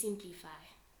 let me simplify.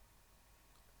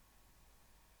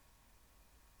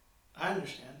 I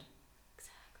understand.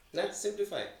 Let's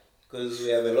simplify. Because we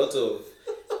have a lot of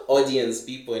audience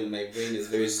people and my brain is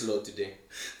very slow today.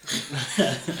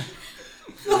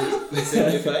 Simplify?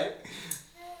 My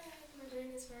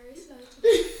brain is very slow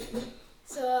today.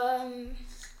 So,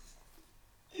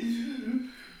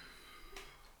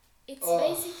 it's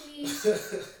basically...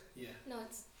 Yeah. No,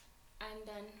 I'm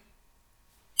done.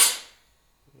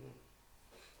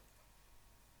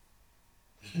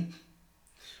 There's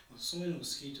so many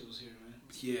mosquitoes here, man.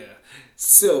 Yeah.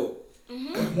 So,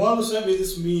 One was sent me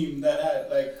this meme that had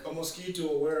like a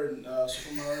mosquito wearing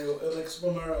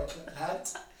Super Mario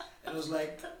hat, and it was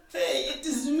like, "Hey, it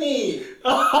is me,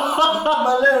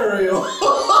 Malario."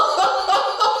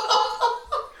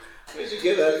 Where'd you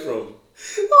get that from?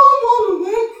 Oh,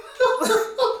 man.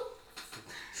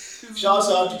 Shouts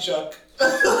out to Chuck.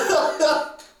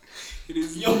 it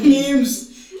is Your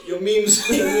memes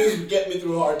would get me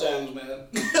through hard times, man.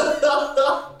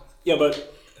 Yeah, but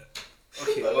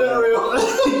okay. Malario.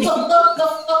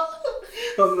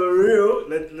 On the real,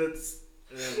 let's.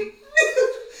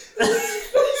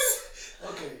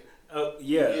 Okay.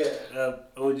 Yeah. Yeah.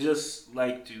 I would just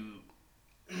like to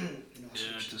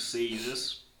say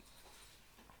this.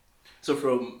 So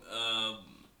from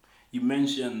you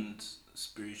mentioned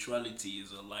spirituality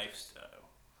is a lifestyle.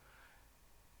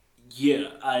 Yeah,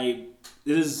 I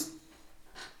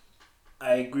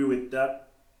agree with that.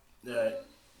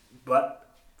 But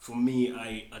for me,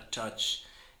 I attach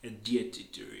a deity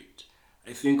to it.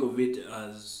 I think of it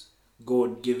as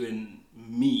God giving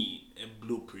me a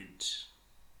blueprint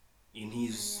in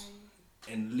His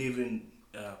and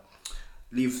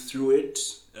live through it,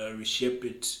 reshape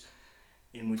it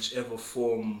in whichever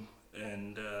form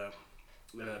and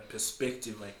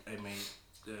perspective I may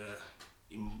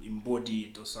embody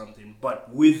it or something, but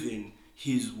within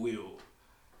his will,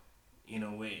 in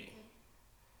a way.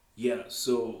 Yeah,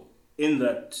 so in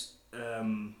that,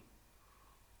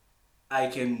 I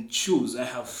can choose, I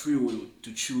have free will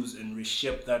to choose and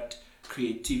reshape that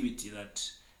creativity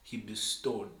that he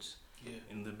bestowed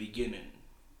in the beginning,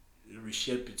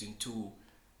 reshape it into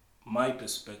my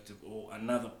perspective or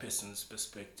another person's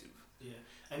perspective. Yeah.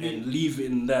 And live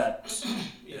in that,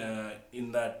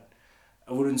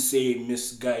 I wouldn't say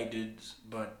misguided,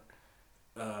 but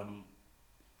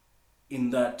in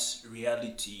that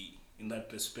reality, in that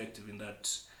perspective, in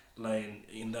that line,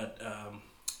 in that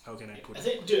how can I put it?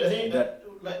 I think that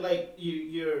like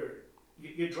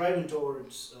you're driving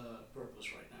towards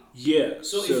purpose right now. Yeah.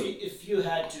 So if you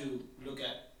had to look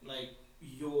at like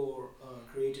your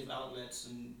creative outlets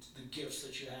and the gifts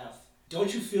that you have,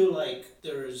 don't you feel like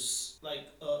there's like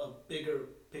a bigger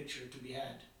picture to be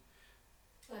had?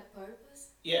 Like purpose?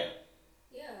 Yeah.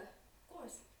 Yeah, of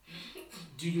course.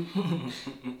 Do you?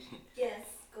 Yes,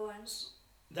 go on.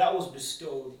 That was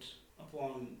bestowed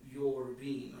upon your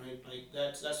being, right? Like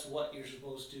that's what you're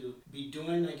supposed to be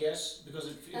doing, I guess,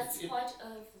 because that's part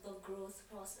of the growth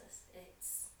process.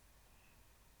 It's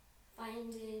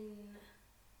finding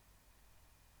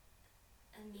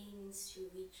a means to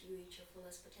reach your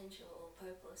fullest potential or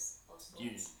purpose or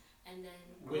sports, and then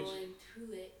going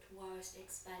through it whilst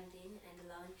expanding and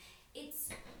allowing. It's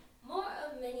more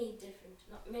of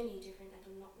not many different. I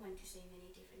do not want to say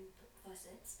many different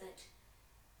facets, but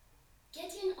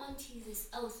getting onto this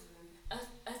earth realm,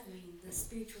 the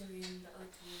spiritual realm, the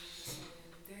earth realm, the soul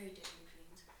realm, very different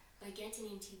realms. By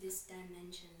getting into this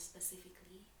dimension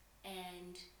specifically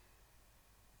and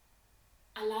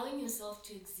allowing yourself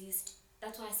to exist.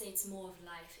 That's why I say it's more of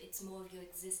life. It's more of your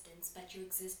existence, but your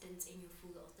existence in your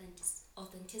full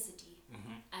authenticity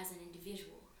as an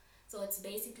individual. So it's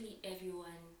basically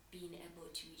everyone being able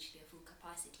to reach their full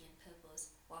capacity and purpose,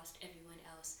 whilst everyone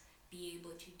else be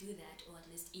able to do that, or at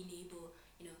least enable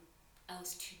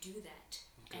else to do that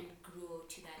and grow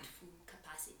to that full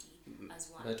capacity as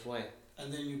one. But why?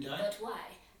 And then you die? But why?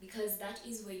 Because that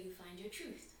is where you find your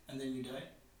truth. And then you die?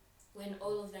 When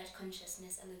all of that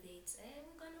consciousness elevates,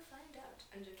 we're gonna find out.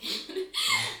 I'm joking.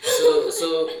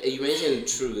 So you mentioned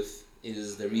truth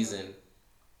is the reason.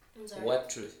 I'm sorry. What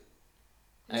truth?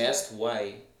 I asked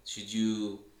why should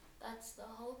you... That's the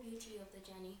whole beauty of the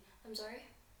journey. I'm sorry?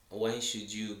 Why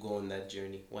should you go on that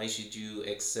journey? Why should you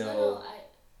excel? No,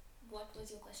 what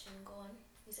was your question? Go on.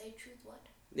 You say truth what?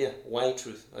 Yeah, why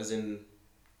truth? As in,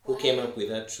 who came up with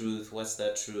that truth? What's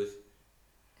that truth?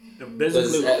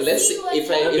 Basically, let's say if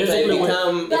I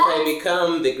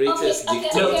become the greatest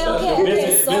dictator.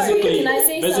 Basically, Can I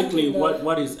say basically something,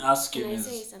 what is asking Can I is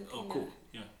say something oh cool. now?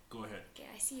 Yeah, go ahead. Okay,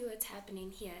 I see what's happening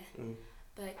here.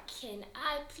 But can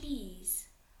I please,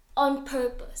 on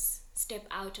purpose, step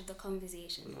out of the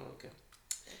conversation? No, okay.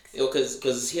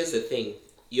 Because here's the thing.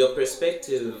 Your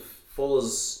perspective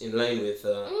falls in line with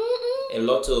a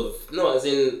lot of... No, as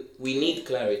in, we need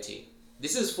clarity.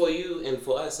 This is for you and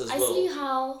for us as well. I see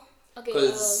how... Okay,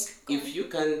 because if you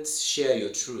can't share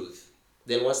your truth,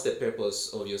 then what's the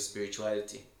purpose of your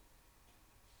spirituality?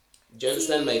 Do you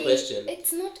understand my question?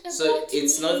 It's not about So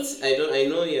it's me. not... I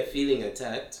know you're feeling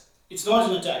attacked. It's not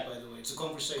an attack, by the way. It's a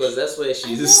conversation. Because that's why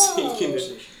she's thinking...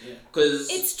 Conversation, yeah. Because...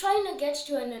 It's trying to get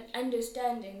to an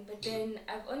understanding, but then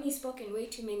I've only spoken way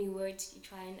too many words to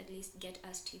try and at least get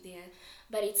us to there.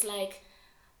 But it's like...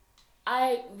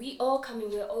 we're all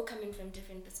coming from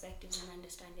different perspectives and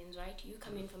understandings, right? You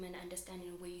come in from an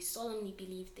understanding where you solemnly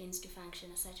believe things to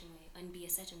function a certain way and be a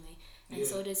certain way, and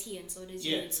so does he, and so does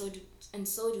you, and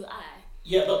so do I.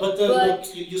 Yeah,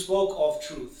 but you spoke of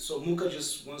truth, so Muka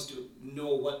just wants to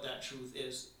know what that truth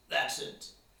is. That's it.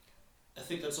 I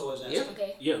think that's all I was asking. Yeah.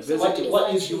 Okay. Yeah, So basically,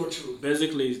 What is your truth?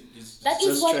 Basically, it's That is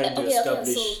just what- trying to okay,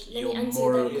 establish so let me your answer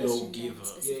moral that question lawgiver. then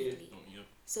specifically. Yeah.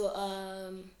 So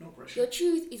No pressure. your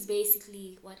truth is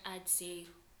basically what I'd say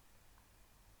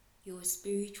your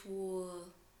spiritual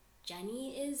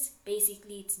journey is.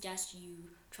 Basically, it's just you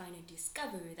trying to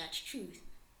discover that truth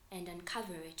and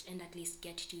uncover it and at least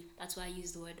get to... That's why I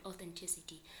use the word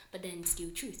authenticity, but then still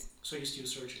truth. So you're still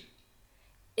searching?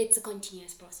 It's a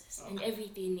continuous process, and Okay.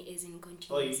 everything is in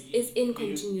continuous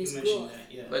you mentioned growth.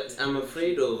 that, yeah. But yeah. I'm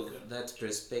afraid of Okay. that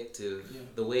perspective, Yeah.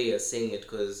 the way you're saying it,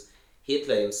 because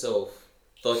Hitler himself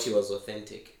thought he was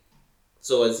authentic.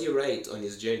 So was he right on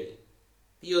his journey?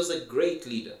 He was a great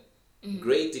leader,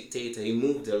 great dictator. He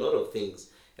moved a lot of things.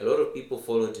 A lot of people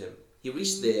followed him. He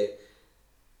reached the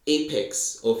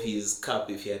apex of his cup,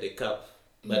 if he had a cup.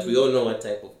 But we all know what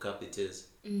type of cup it is.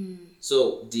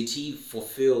 So did he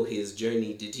fulfill his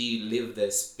journey? Did he live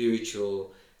the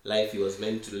spiritual life he was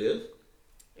meant to live?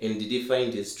 And did he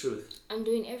find his truth? I'm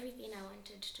doing everything I want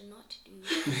wanted to not do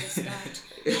at the start.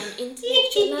 And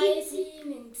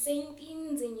intellectualizing and saying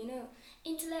things and,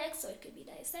 intellect, so it could be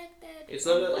dissected. It's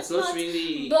not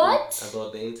really but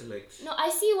about the intellect. No,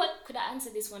 I see what could I answer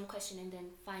this one question and then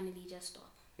finally just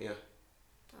stop. Yeah.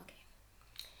 Okay.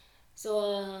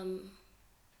 So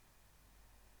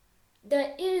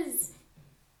there is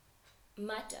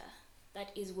matter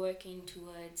that is working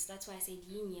towards, that's why I said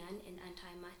yin yang and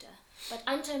antimatter. But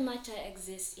antimatter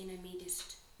exists in a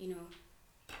midist,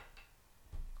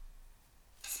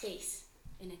 space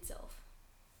in itself.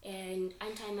 And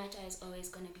antimatter is always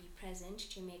going to be present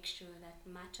to make sure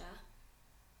that matter.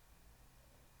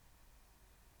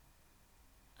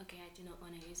 Okay, I do not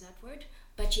want to use that word,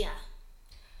 but yeah.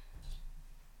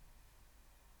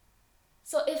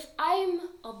 So if I'm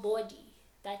a body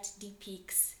that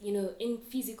depicts, in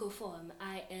physical form,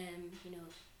 I am,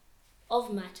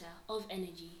 of matter, of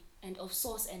energy, and of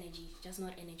source energy, just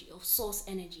not energy, of source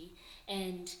energy,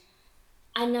 and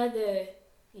another,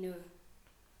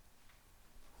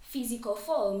 physical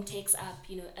form takes up,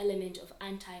 element of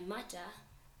antimatter,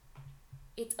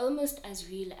 it's almost as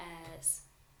real as,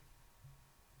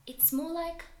 it's more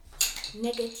like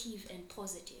negative and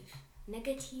positive.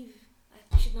 Negative,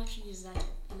 I should not use that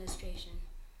illustration.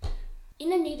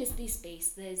 In a nudity space,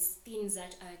 there's things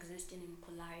that are existing in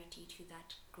polarity to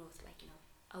that growth, like,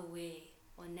 away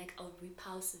or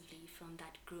repulsively from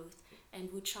that growth,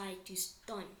 and would try to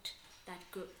stunt that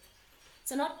growth.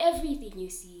 So not everything you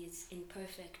see is in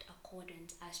perfect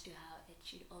accordance as to how it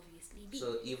should obviously be.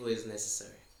 So evil is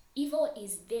necessary. Evil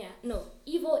is there. No,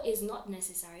 evil is not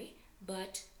necessary,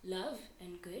 but love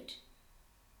and good.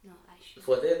 No, I should.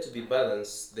 For there to be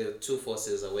balance, the two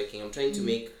forces are working. I'm trying to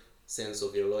make sense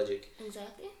of your logic.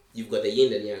 Exactly. You've got the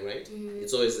yin and yang, right? Mm-hmm.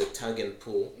 It's always the tug and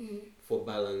pull for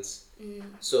balance. Mm-hmm.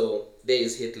 So there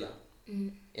is Hitler,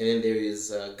 and then there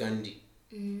is Gandhi.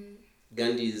 Mm-hmm.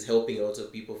 Gandhi is helping a lot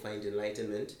of people find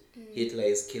enlightenment. Hitler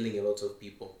is killing a lot of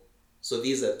people. So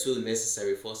these are two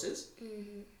necessary forces.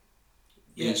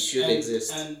 They should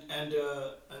exist. And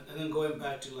then going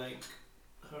back to like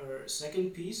her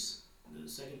second piece, the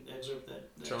second excerpt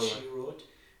that she wrote,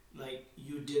 like,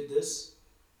 you did this.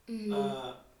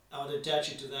 I would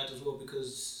attach it to that as well,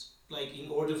 because like, in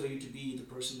order for you to be the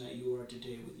person that you are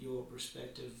today with your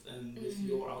perspective and with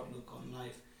your outlook on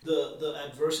life, the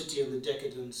adversity and the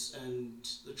decadence and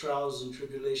the trials and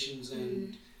tribulations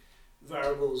and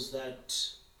variables that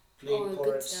played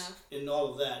parts in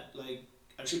all of that, like,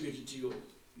 attributed to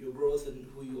your growth and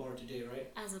who you are today,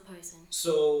 right? As a person.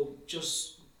 So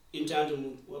just in tandem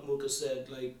with what Mocha said,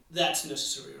 like, that's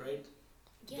necessary, right?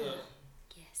 Yeah.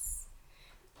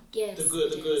 Yes. The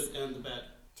good and the bad.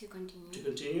 To continue. To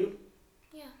continue?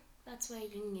 Yeah, that's why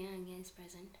yin yang is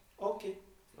present. Okay.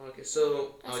 Okay,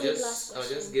 so I'll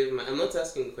just give my. I'm not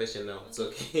asking the question now. It's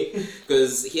okay,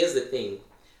 because here's the thing.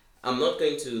 I'm not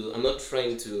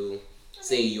trying to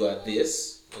say you are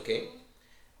this. Okay.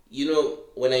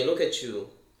 When I look at you,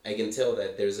 I can tell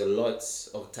that there's a lot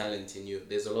of talent in you.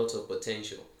 There's a lot of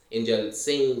potential. And you're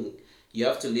saying you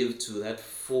have to live to that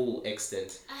full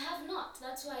extent. I have not.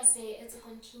 That's why I say it's a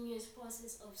continuous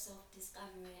process of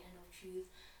self-discovery and of truth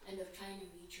and of trying to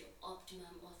reach your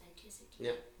optimum authenticity.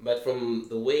 Yeah, but from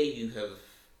the way you have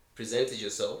presented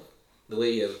yourself, the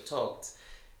way you have talked,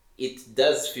 it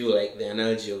does feel like the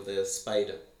analogy of the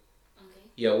spider. Okay.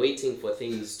 You are waiting for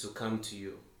things to come to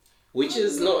you, which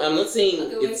is no. I'm not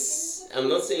saying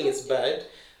it's bad,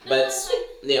 but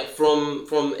yeah, from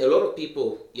a lot of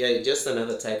people, yeah, just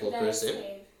another type of person.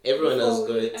 Everyone has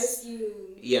got.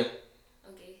 Yeah.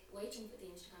 Okay, waiting for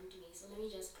things to come to me. So let me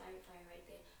just clarify right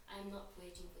there. I'm not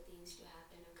waiting for things to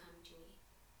happen or come to me.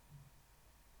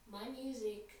 My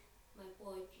music, my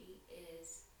poetry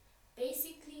is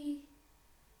basically.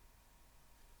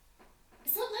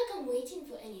 It's not like I'm waiting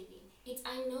for anything. It's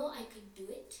I know I could do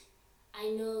it. I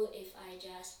know if I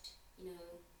just,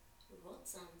 wrote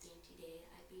something today,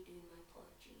 I'd be doing my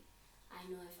poetry. I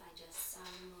know if I just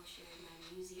sang or shared my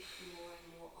music more and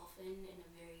more often in a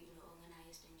very,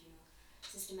 organized and,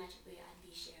 systematic way, I'd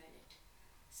be sharing it.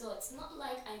 So it's not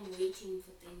like I'm waiting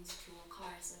for things to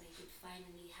occur so they could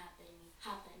finally happen.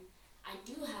 I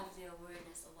do have the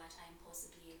awareness of what I'm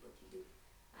possibly able to do.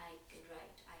 I could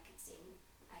write, I could sing,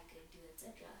 I could do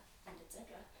etc. and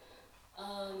etc.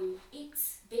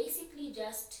 It's basically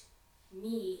just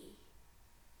me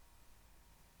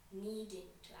needing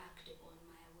to act upon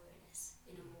my awareness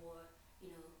in a more,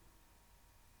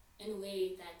 in a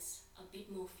way that's a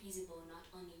bit more feasible, not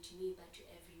only to me but to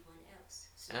everyone else.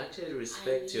 So I actually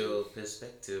respect your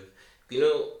perspective.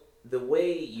 The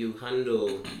way you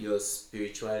handle your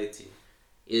spirituality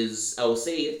is, I will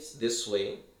say it this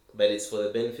way, but it's for the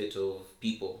benefit of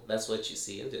people. That's what you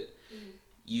see, isn't it?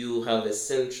 You have a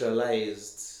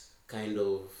centralized kind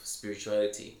of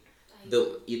spirituality.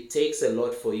 Though it takes a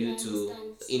lot for you to,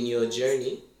 in your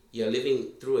journey, you're living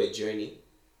through a journey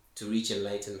to reach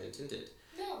enlightenment, isn't it?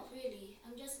 No, really.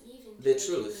 I'm just leaving The to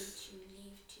truth. to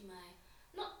leave to my.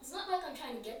 No, it's not like I'm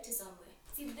trying to get to somewhere.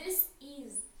 See, this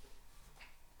is.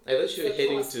 I thought you were The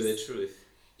heading process. to the truth.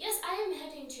 Yes, I am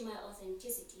heading to my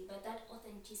authenticity, but that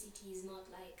authenticity is not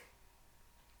like.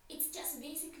 It's just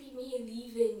basically me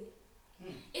leaving.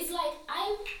 It's like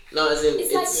I'm. No, as in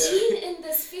It's like being in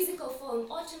this physical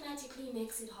form automatically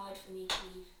makes it hard for me to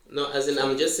leave. no, as in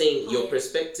I'm just saying your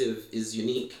perspective is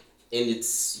unique, and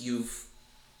you've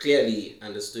clearly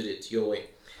understood it your way.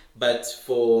 But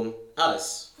for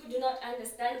us, Who do not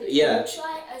understand it. Yeah. Who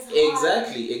try as hard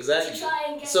exactly. to try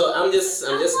and get. So I'm just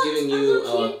giving you I'm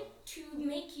not here to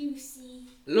make you see.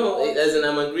 no, as in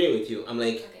I'm agreeing with you. I'm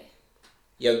like, Okay.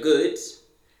 you're good.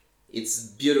 It's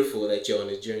beautiful that you're on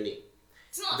a journey.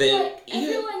 It's not Then- like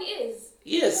everyone is.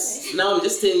 Yes. Now I'm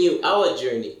just telling you our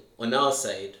journey on our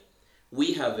side.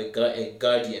 We have a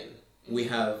guardian. We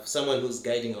have someone who's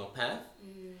guiding our path.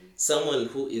 Someone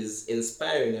who is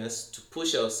inspiring us to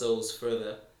push ourselves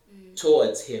further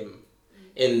towards him.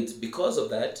 And because of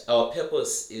that, our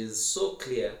purpose is so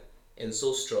clear and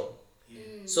so strong.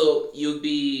 So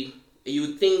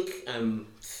you think I'm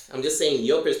just saying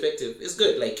your perspective is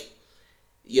good. Like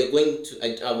you're going to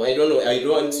I don't know, I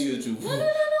don't want you to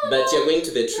but you're going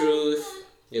to the truth.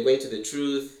 You're going to the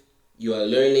truth. You are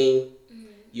learning.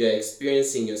 You are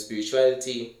experiencing your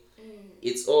spirituality.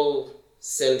 It's all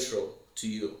central to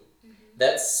you.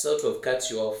 That sort of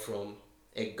cuts you off from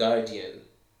a guardian.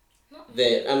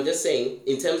 I'm just saying,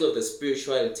 in terms of the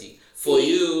spirituality, for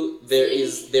you there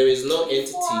is no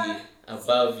entity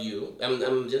above you. I'm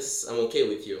okay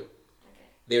with you. Okay.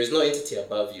 There is no entity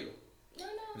above you. No.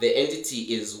 The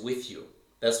entity is with you.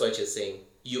 That's what you're saying.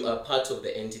 You are part of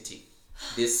the entity.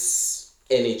 This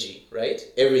energy, right?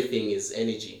 Everything is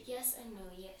energy. Yes and no.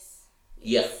 Yes.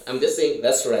 Yeah, I'm just saying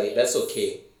that's right. That's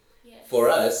okay. Yes. For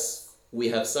us, we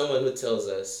have someone who tells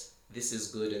us this is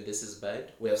good and this is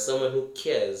bad. We have someone who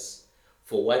cares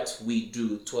for what we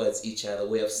do towards each other.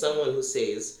 We have someone who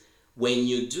says, when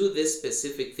you do this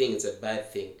specific thing, it's a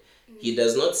bad thing. He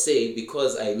does not say,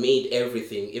 because I made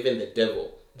everything, even the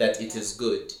devil, that it is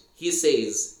good. He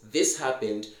says, this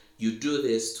happened, you do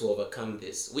this to overcome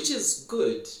this, which is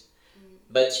good.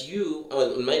 But you,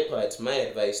 on my part, my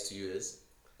advice to you is,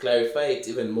 clarify it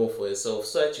even more for yourself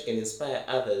so that you can inspire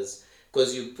others.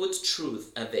 Because you put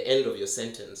truth at the end of your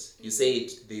sentence. You say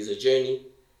there is a journey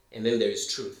and then there is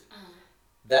truth.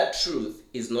 That truth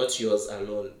is not yours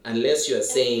alone. Unless you are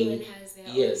saying, Everyone has their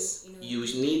yes, own, you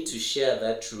need to share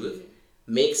that truth,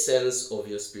 make sense of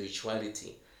your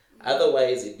spirituality.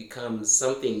 Otherwise, it becomes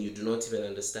something you do not even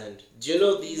understand. Do you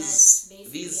know That's these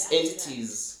basically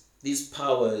entities, these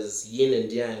powers, yin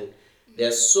and yang,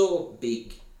 they're so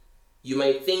big. You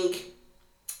might think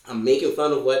I'm making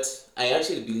fun of what I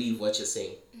actually believe what you're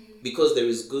saying, because there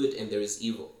is good and there is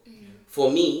evil.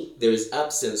 For me, there is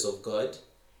absence of God,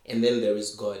 and then there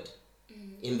is God.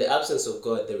 In the absence of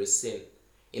God, there is sin.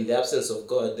 In the absence of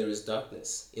God, there is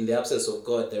darkness. In the absence of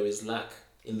God, there is lack.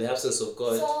 In the absence of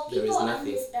God, So there is people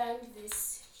nothing. understand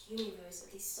this universe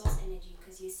or this source energy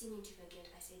because you're seeming to forget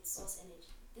I said source energy.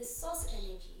 This source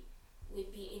energy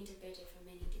would be interpreted from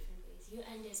many different ways. You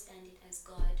understand it as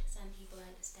God. Some people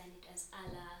understand it as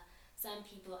Allah. Some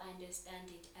people understand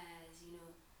it as,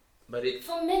 But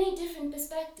from many different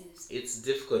perspectives. it's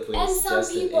difficult when And it's some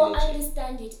just an people energy.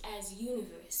 understand it as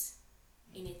universe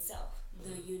in itself,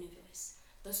 the universe,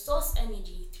 the source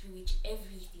energy through which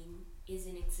everything is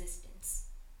in existence.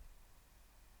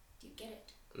 Do you get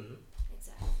it?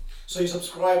 Exactly. So you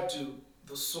subscribe to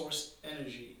the source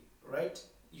energy, right?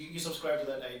 You subscribe to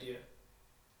that idea.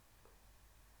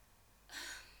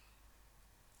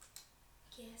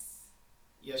 Yes.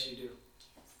 Yes, you do.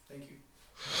 Thank you.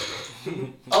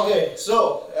 Okay,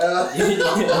 so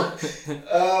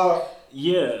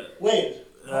Yeah. wait,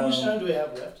 how much time do we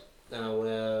have left?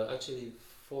 We're actually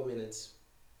 4 minutes.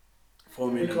 4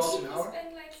 We minutes. crossed an hour.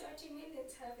 spend like 30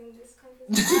 minutes having this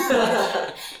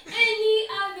conversation. Any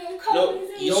other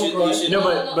conversation? you should No,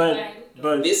 not but mine.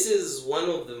 but This is one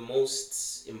of the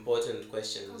most important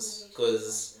questions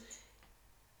because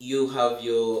you have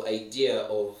your idea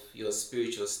of your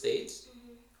spiritual state.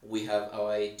 We have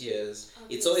our ideas.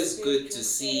 Of It's your always good to spiritual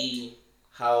see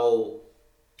how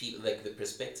like the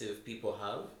perspective people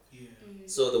have Yeah.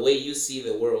 So the way you see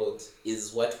the world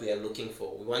is what we are looking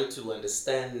for. We want to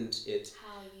understand it.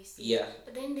 How you see Yeah. it.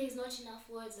 But then there's not enough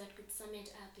words that could sum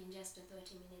it up in just a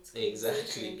 30 minutes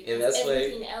Exactly. because And that's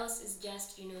everything else is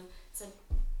just,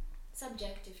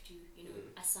 subjective to,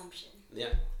 assumption.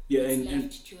 Yeah. Yeah, It's and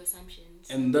left to assumptions.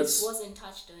 and This that's wasn't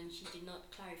touched on. She did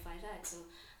not clarify that. So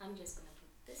I'm just gonna put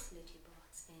this little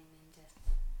box in and just.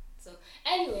 So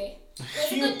anyway, let's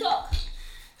good talk.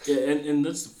 yeah, and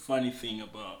that's the funny thing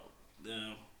about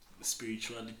the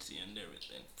spirituality and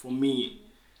everything. For me,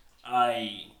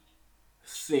 I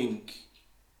think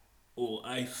or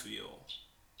I feel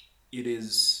it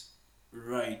is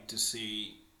right to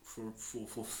say for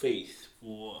faith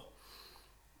for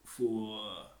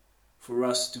for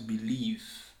us to believe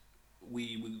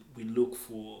we look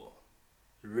for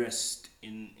rest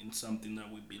in something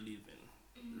that we believe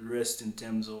in, rest in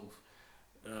terms of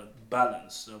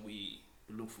balance that we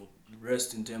look for,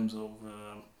 rest in terms of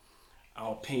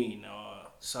our pain, our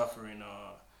suffering,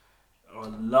 our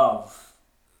love.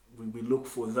 We look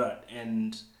for that,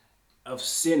 and I've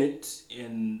seen it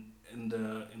in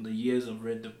the years I've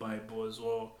read the Bible as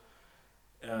well.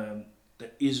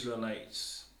 The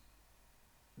Israelites,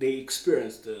 they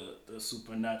experienced the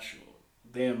supernatural,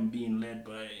 them being led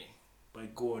by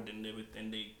God and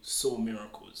everything. They saw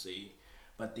miracles,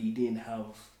 but they didn't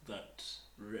have that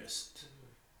rest.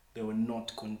 They were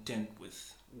not content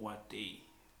with what they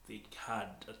had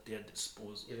at their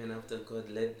disposal. Even after God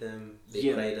led them, they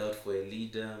Yeah. cried out for a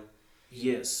leader.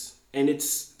 Yes, and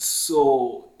it's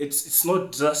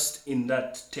not just in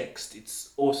that text,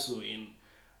 it's also in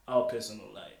our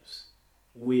personal lives.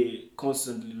 We're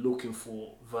constantly looking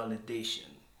for validation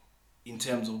in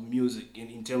terms of music,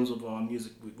 in terms of our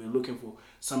music. We're looking for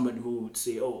somebody who would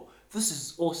say, oh, this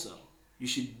is awesome, you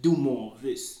should do more of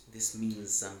this. This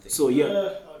means something. So yeah,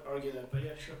 I'd argue that, but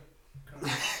yeah, sure. Come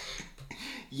on.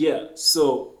 yeah,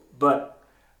 so but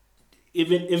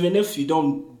even if you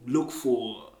don't look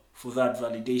for that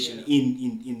validation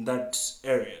in that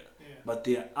area, but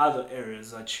there are other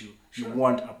areas that you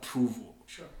want approval.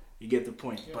 Sure. You get the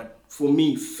point. Yeah. But for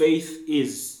me, faith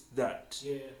is that,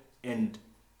 Yeah. and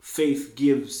faith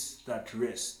gives that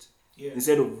rest. Yeah.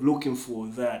 Instead of looking for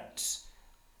that,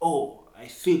 oh, I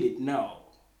feel it now.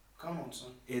 Come on,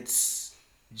 son. It's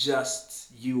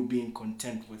just you being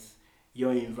content with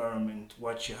your environment,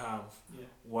 what you have,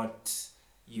 what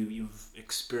you've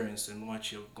experienced, and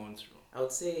what you've gone through. I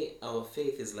would say our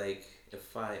faith is like a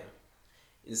fire.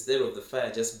 Instead of the fire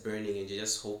just burning and you're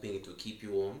just hoping it will keep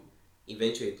you warm,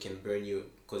 eventually it can burn you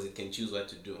because it can choose what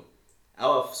to do.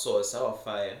 Our source, our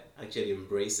fire, actually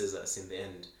embraces us in the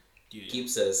end,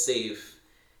 keeps us safe,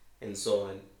 and so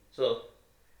on. So,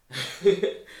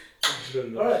 I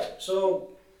don't know. Alright, so,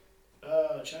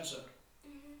 Chansa,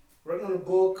 working on a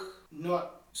book,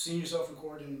 not seeing yourself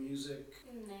recording music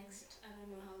Next, I don't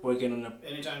know how. Working on a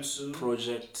anytime soon.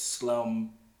 project,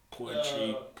 slam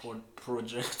poetry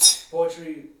project.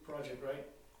 Poetry project, right?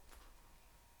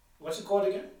 What's it called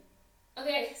again?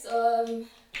 Okay, so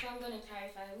if I'm gonna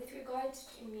clarify with regards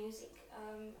to music,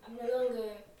 I'm no longer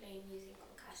playing music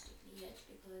orchestrically yet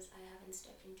because I haven't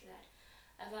stepped into that.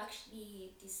 I've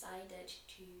actually decided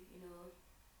to,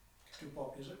 To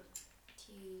pop music.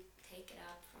 to take it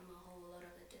up from a whole lot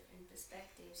of a different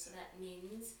perspective. So that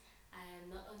means I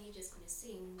am not only just gonna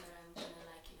sing, but I'm gonna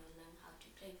learn how to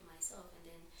play for myself and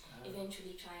then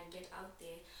eventually try and get out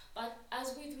there. But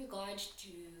as with regards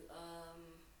to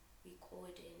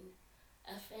recording,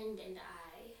 a friend and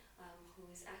I, who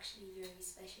is actually very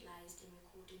specialized in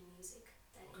recording music,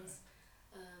 that is,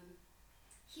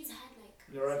 he's had like.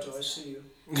 Loretto, I see you.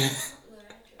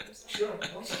 Loretto, I'm sorry. Sure.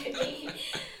 But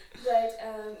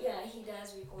he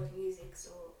does record music,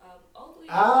 so all we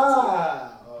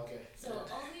Okay. so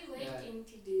all we're waiting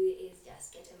to do is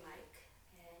just get a mic,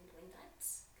 and when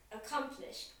that's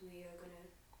accomplished, we are gonna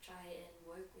try and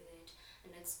work with it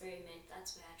and experiment.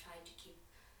 That's where I tried to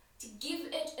give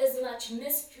it as much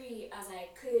mystery as I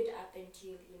could up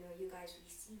until you guys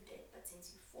received it. But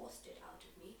since you forced it out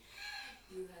of me,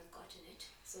 you have gotten it.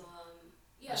 So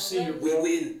I see you, We bro.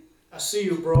 win. I see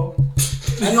you, bro.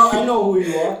 I know who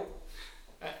you are.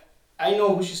 I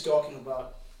know who she's talking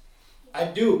about. I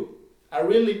do. I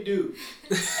really do.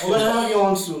 I'm gonna have you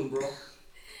on soon, bro.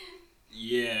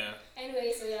 Yeah.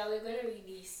 Anyway, so we're gonna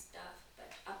release stuff,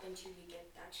 but up until we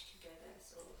get that together,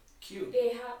 so Cute.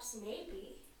 perhaps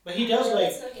maybe. But he does like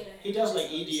Let's not get ahead he does of like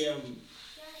ourselves. EDM.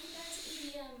 Yeah, he does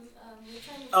EDM. We're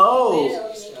trying to Oh. figure out a way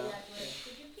of making that work.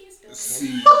 Could you please do it?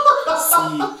 See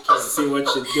what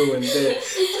you're doing there.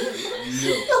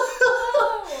 No.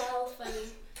 Oh, wow, funny.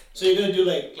 So you're gonna do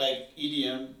like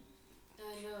EDM. I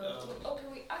know. Okay,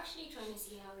 we're actually trying to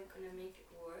see how we're gonna make it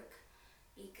work.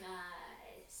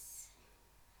 because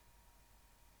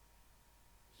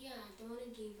I don't want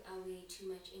to give away too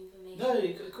much information.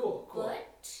 No, cool.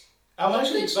 But I'm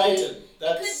actually excited.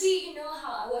 it could be,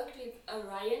 how I worked with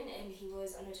Ryan and he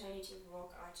was an alternative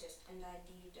rock artist, and I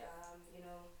did,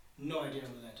 No idea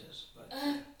who that is, but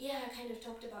I kind of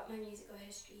talked about my musical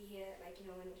history here,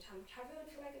 when we time traveled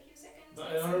for like a few seconds, but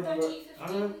like I don't remember. 30, 15, I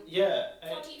don't. Yeah, I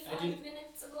 45 didn't.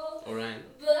 minutes ago. Alright.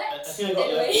 But I think I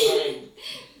got left behind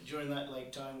during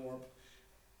that time warp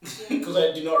because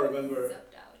I do not remember.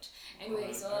 Sucked out.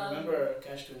 Anyway, so I remember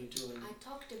Catch-22 I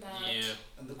talked about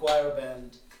and the choir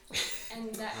band and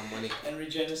that Harmonic. and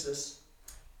Regenesis.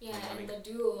 and the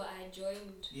duo I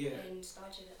joined Yeah. and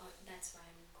started it on. That's why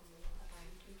I'm cool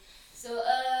apparently. So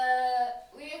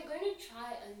we are going to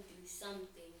try and do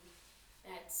something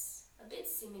that's a bit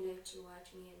similar to what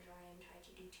me and Ryan tried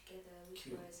to do together, which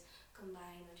Cool. was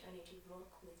combine alternative rock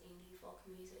with indie folk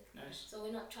music. Nice. So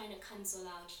we're not trying to cancel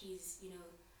out his,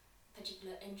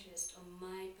 particular interest or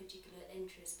my particular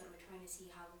interest, but we're trying to see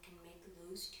how we can make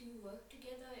those two work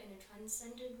together in a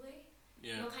transcended way.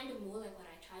 Yeah. Kind of more like what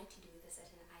I tried to do with a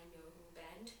certain I Know Who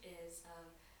band is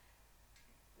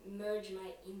merge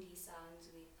my indie sounds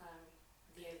with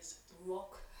their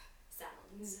rock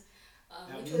sounds.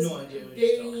 I have Which was no idea what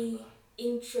you're talking very about.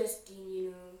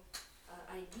 interesting,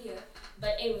 idea.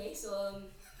 But anyway, so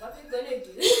what we're gonna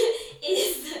do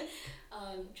is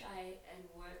try and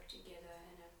work together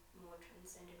in a more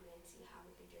transcendent way and see how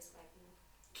we can just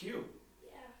Cute.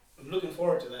 yeah. I'm looking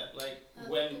forward to that.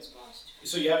 When. Fingers crossed.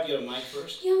 So you have to get a mic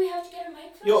first. Yeah, we have to get a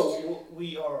mic first. Yo,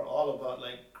 we are all about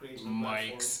creating a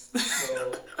Mics.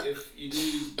 platform. So if you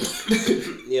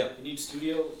need Yeah. you need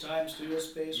studio time, studio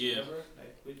space, Yeah. whatever,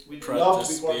 we'd Practice love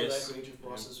to be part of that space. creative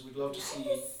process. We'd love to see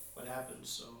what happens.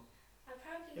 So I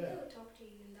probably Yeah. will talk to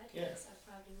you in that Yeah. case. I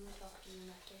probably will talk to you in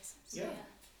that case. So, Yeah.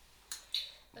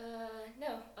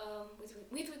 No.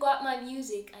 With regard my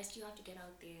music, I still have to get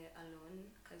out there alone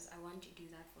because I want to do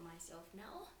that for myself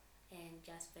now and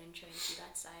just venture into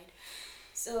that side.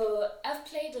 So I've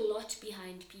played a lot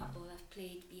behind people. I've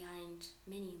played behind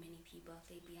many people. I've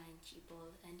played behind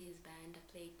Chipol and his band. I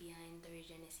played behind the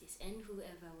Regenesis and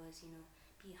whoever was,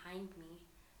 behind me.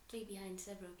 Played behind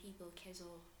several people,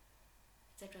 Kezo,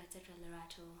 etc.,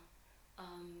 Lerato.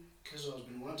 Kezo has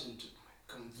been wanting to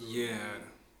come through. Yeah.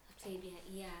 I've played behind,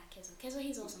 Kezo. Kezo,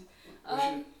 he's awesome.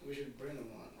 We should bring him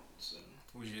on. So.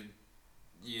 We should.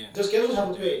 Yeah. Does Kezo have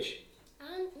a page?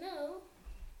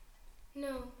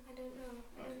 No, I don't know.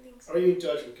 I don't think so. Are you in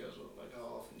touch with Kezo? How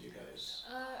often do you guys?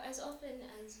 As often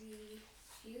as we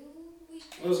feel we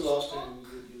can. When was the last talk. time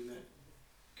you met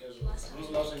Kezo? Last When was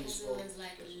time the last time you Kezo spoke? was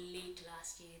late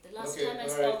last year. The last Okay, time I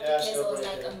alright, spoke to ask Kezo up was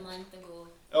right a there. month ago.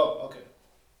 Oh, okay.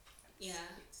 Yeah,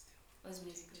 was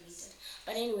music related.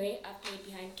 But anyway, I played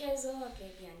behind Kezo, I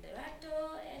played behind the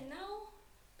Raptor, and now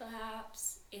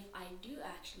perhaps if I do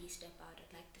actually step out,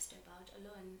 I'd like to step out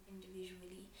alone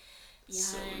individually behind.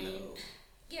 Solo.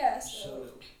 Yeah, so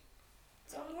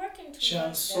I'm working towards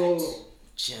Chance that. solo.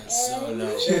 Chance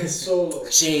solo. Chance solo.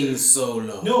 Chain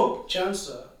solo. No,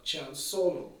 Chansa. Chance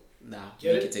solo. Nah,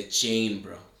 Get make it? it a chain,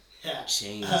 bro. Yeah.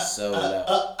 Chain solo.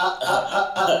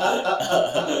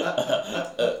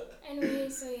 Anyway,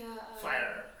 so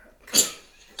Fire.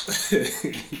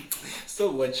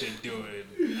 So what you're doing?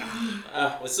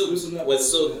 Loosen up. We're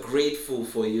so grateful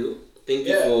for you. Thank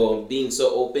you Yeah. for being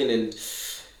so open and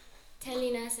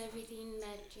telling us everything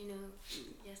that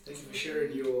just Thank you for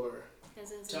sharing your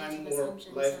time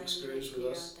warp life experience with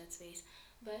us. That space.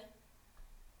 But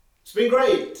It's been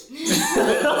great.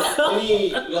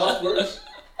 Any last words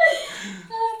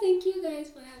thank you guys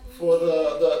for having me. for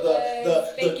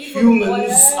the Thank you for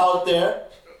humans Mwenya. out there,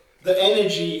 the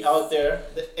energy out there,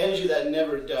 the energy that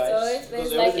never dies. So if because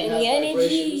there's everything any has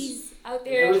vibrations, energies out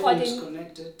there everything's recording,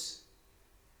 connected.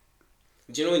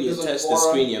 do you know when you There's an touch the aura.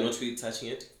 screen, you're not really touching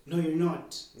it? No, you're not,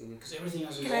 because everything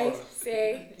has an can I aura.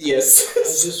 say? I Yes.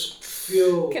 just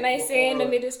feel. Can I say in the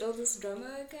aura. midst of all this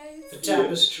drama, guys? The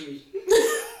tapestry.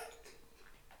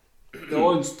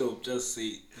 Don't stop. Just say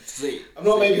it. Say it. I'm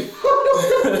not making.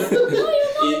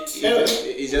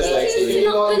 It's just like It's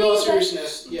not in all funny,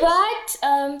 seriousness. Yes.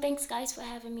 But thanks guys for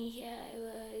having me here.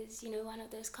 It was one of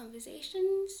those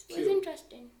conversations. It was Cute.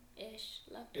 interesting-ish.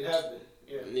 Loved It it. has been.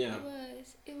 Yeah. Yeah.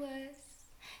 It was.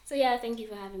 So yeah, thank you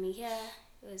for having me here.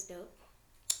 It was dope.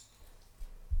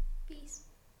 Peace.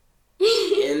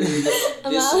 And this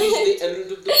I'm is out. the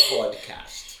end of the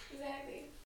podcast.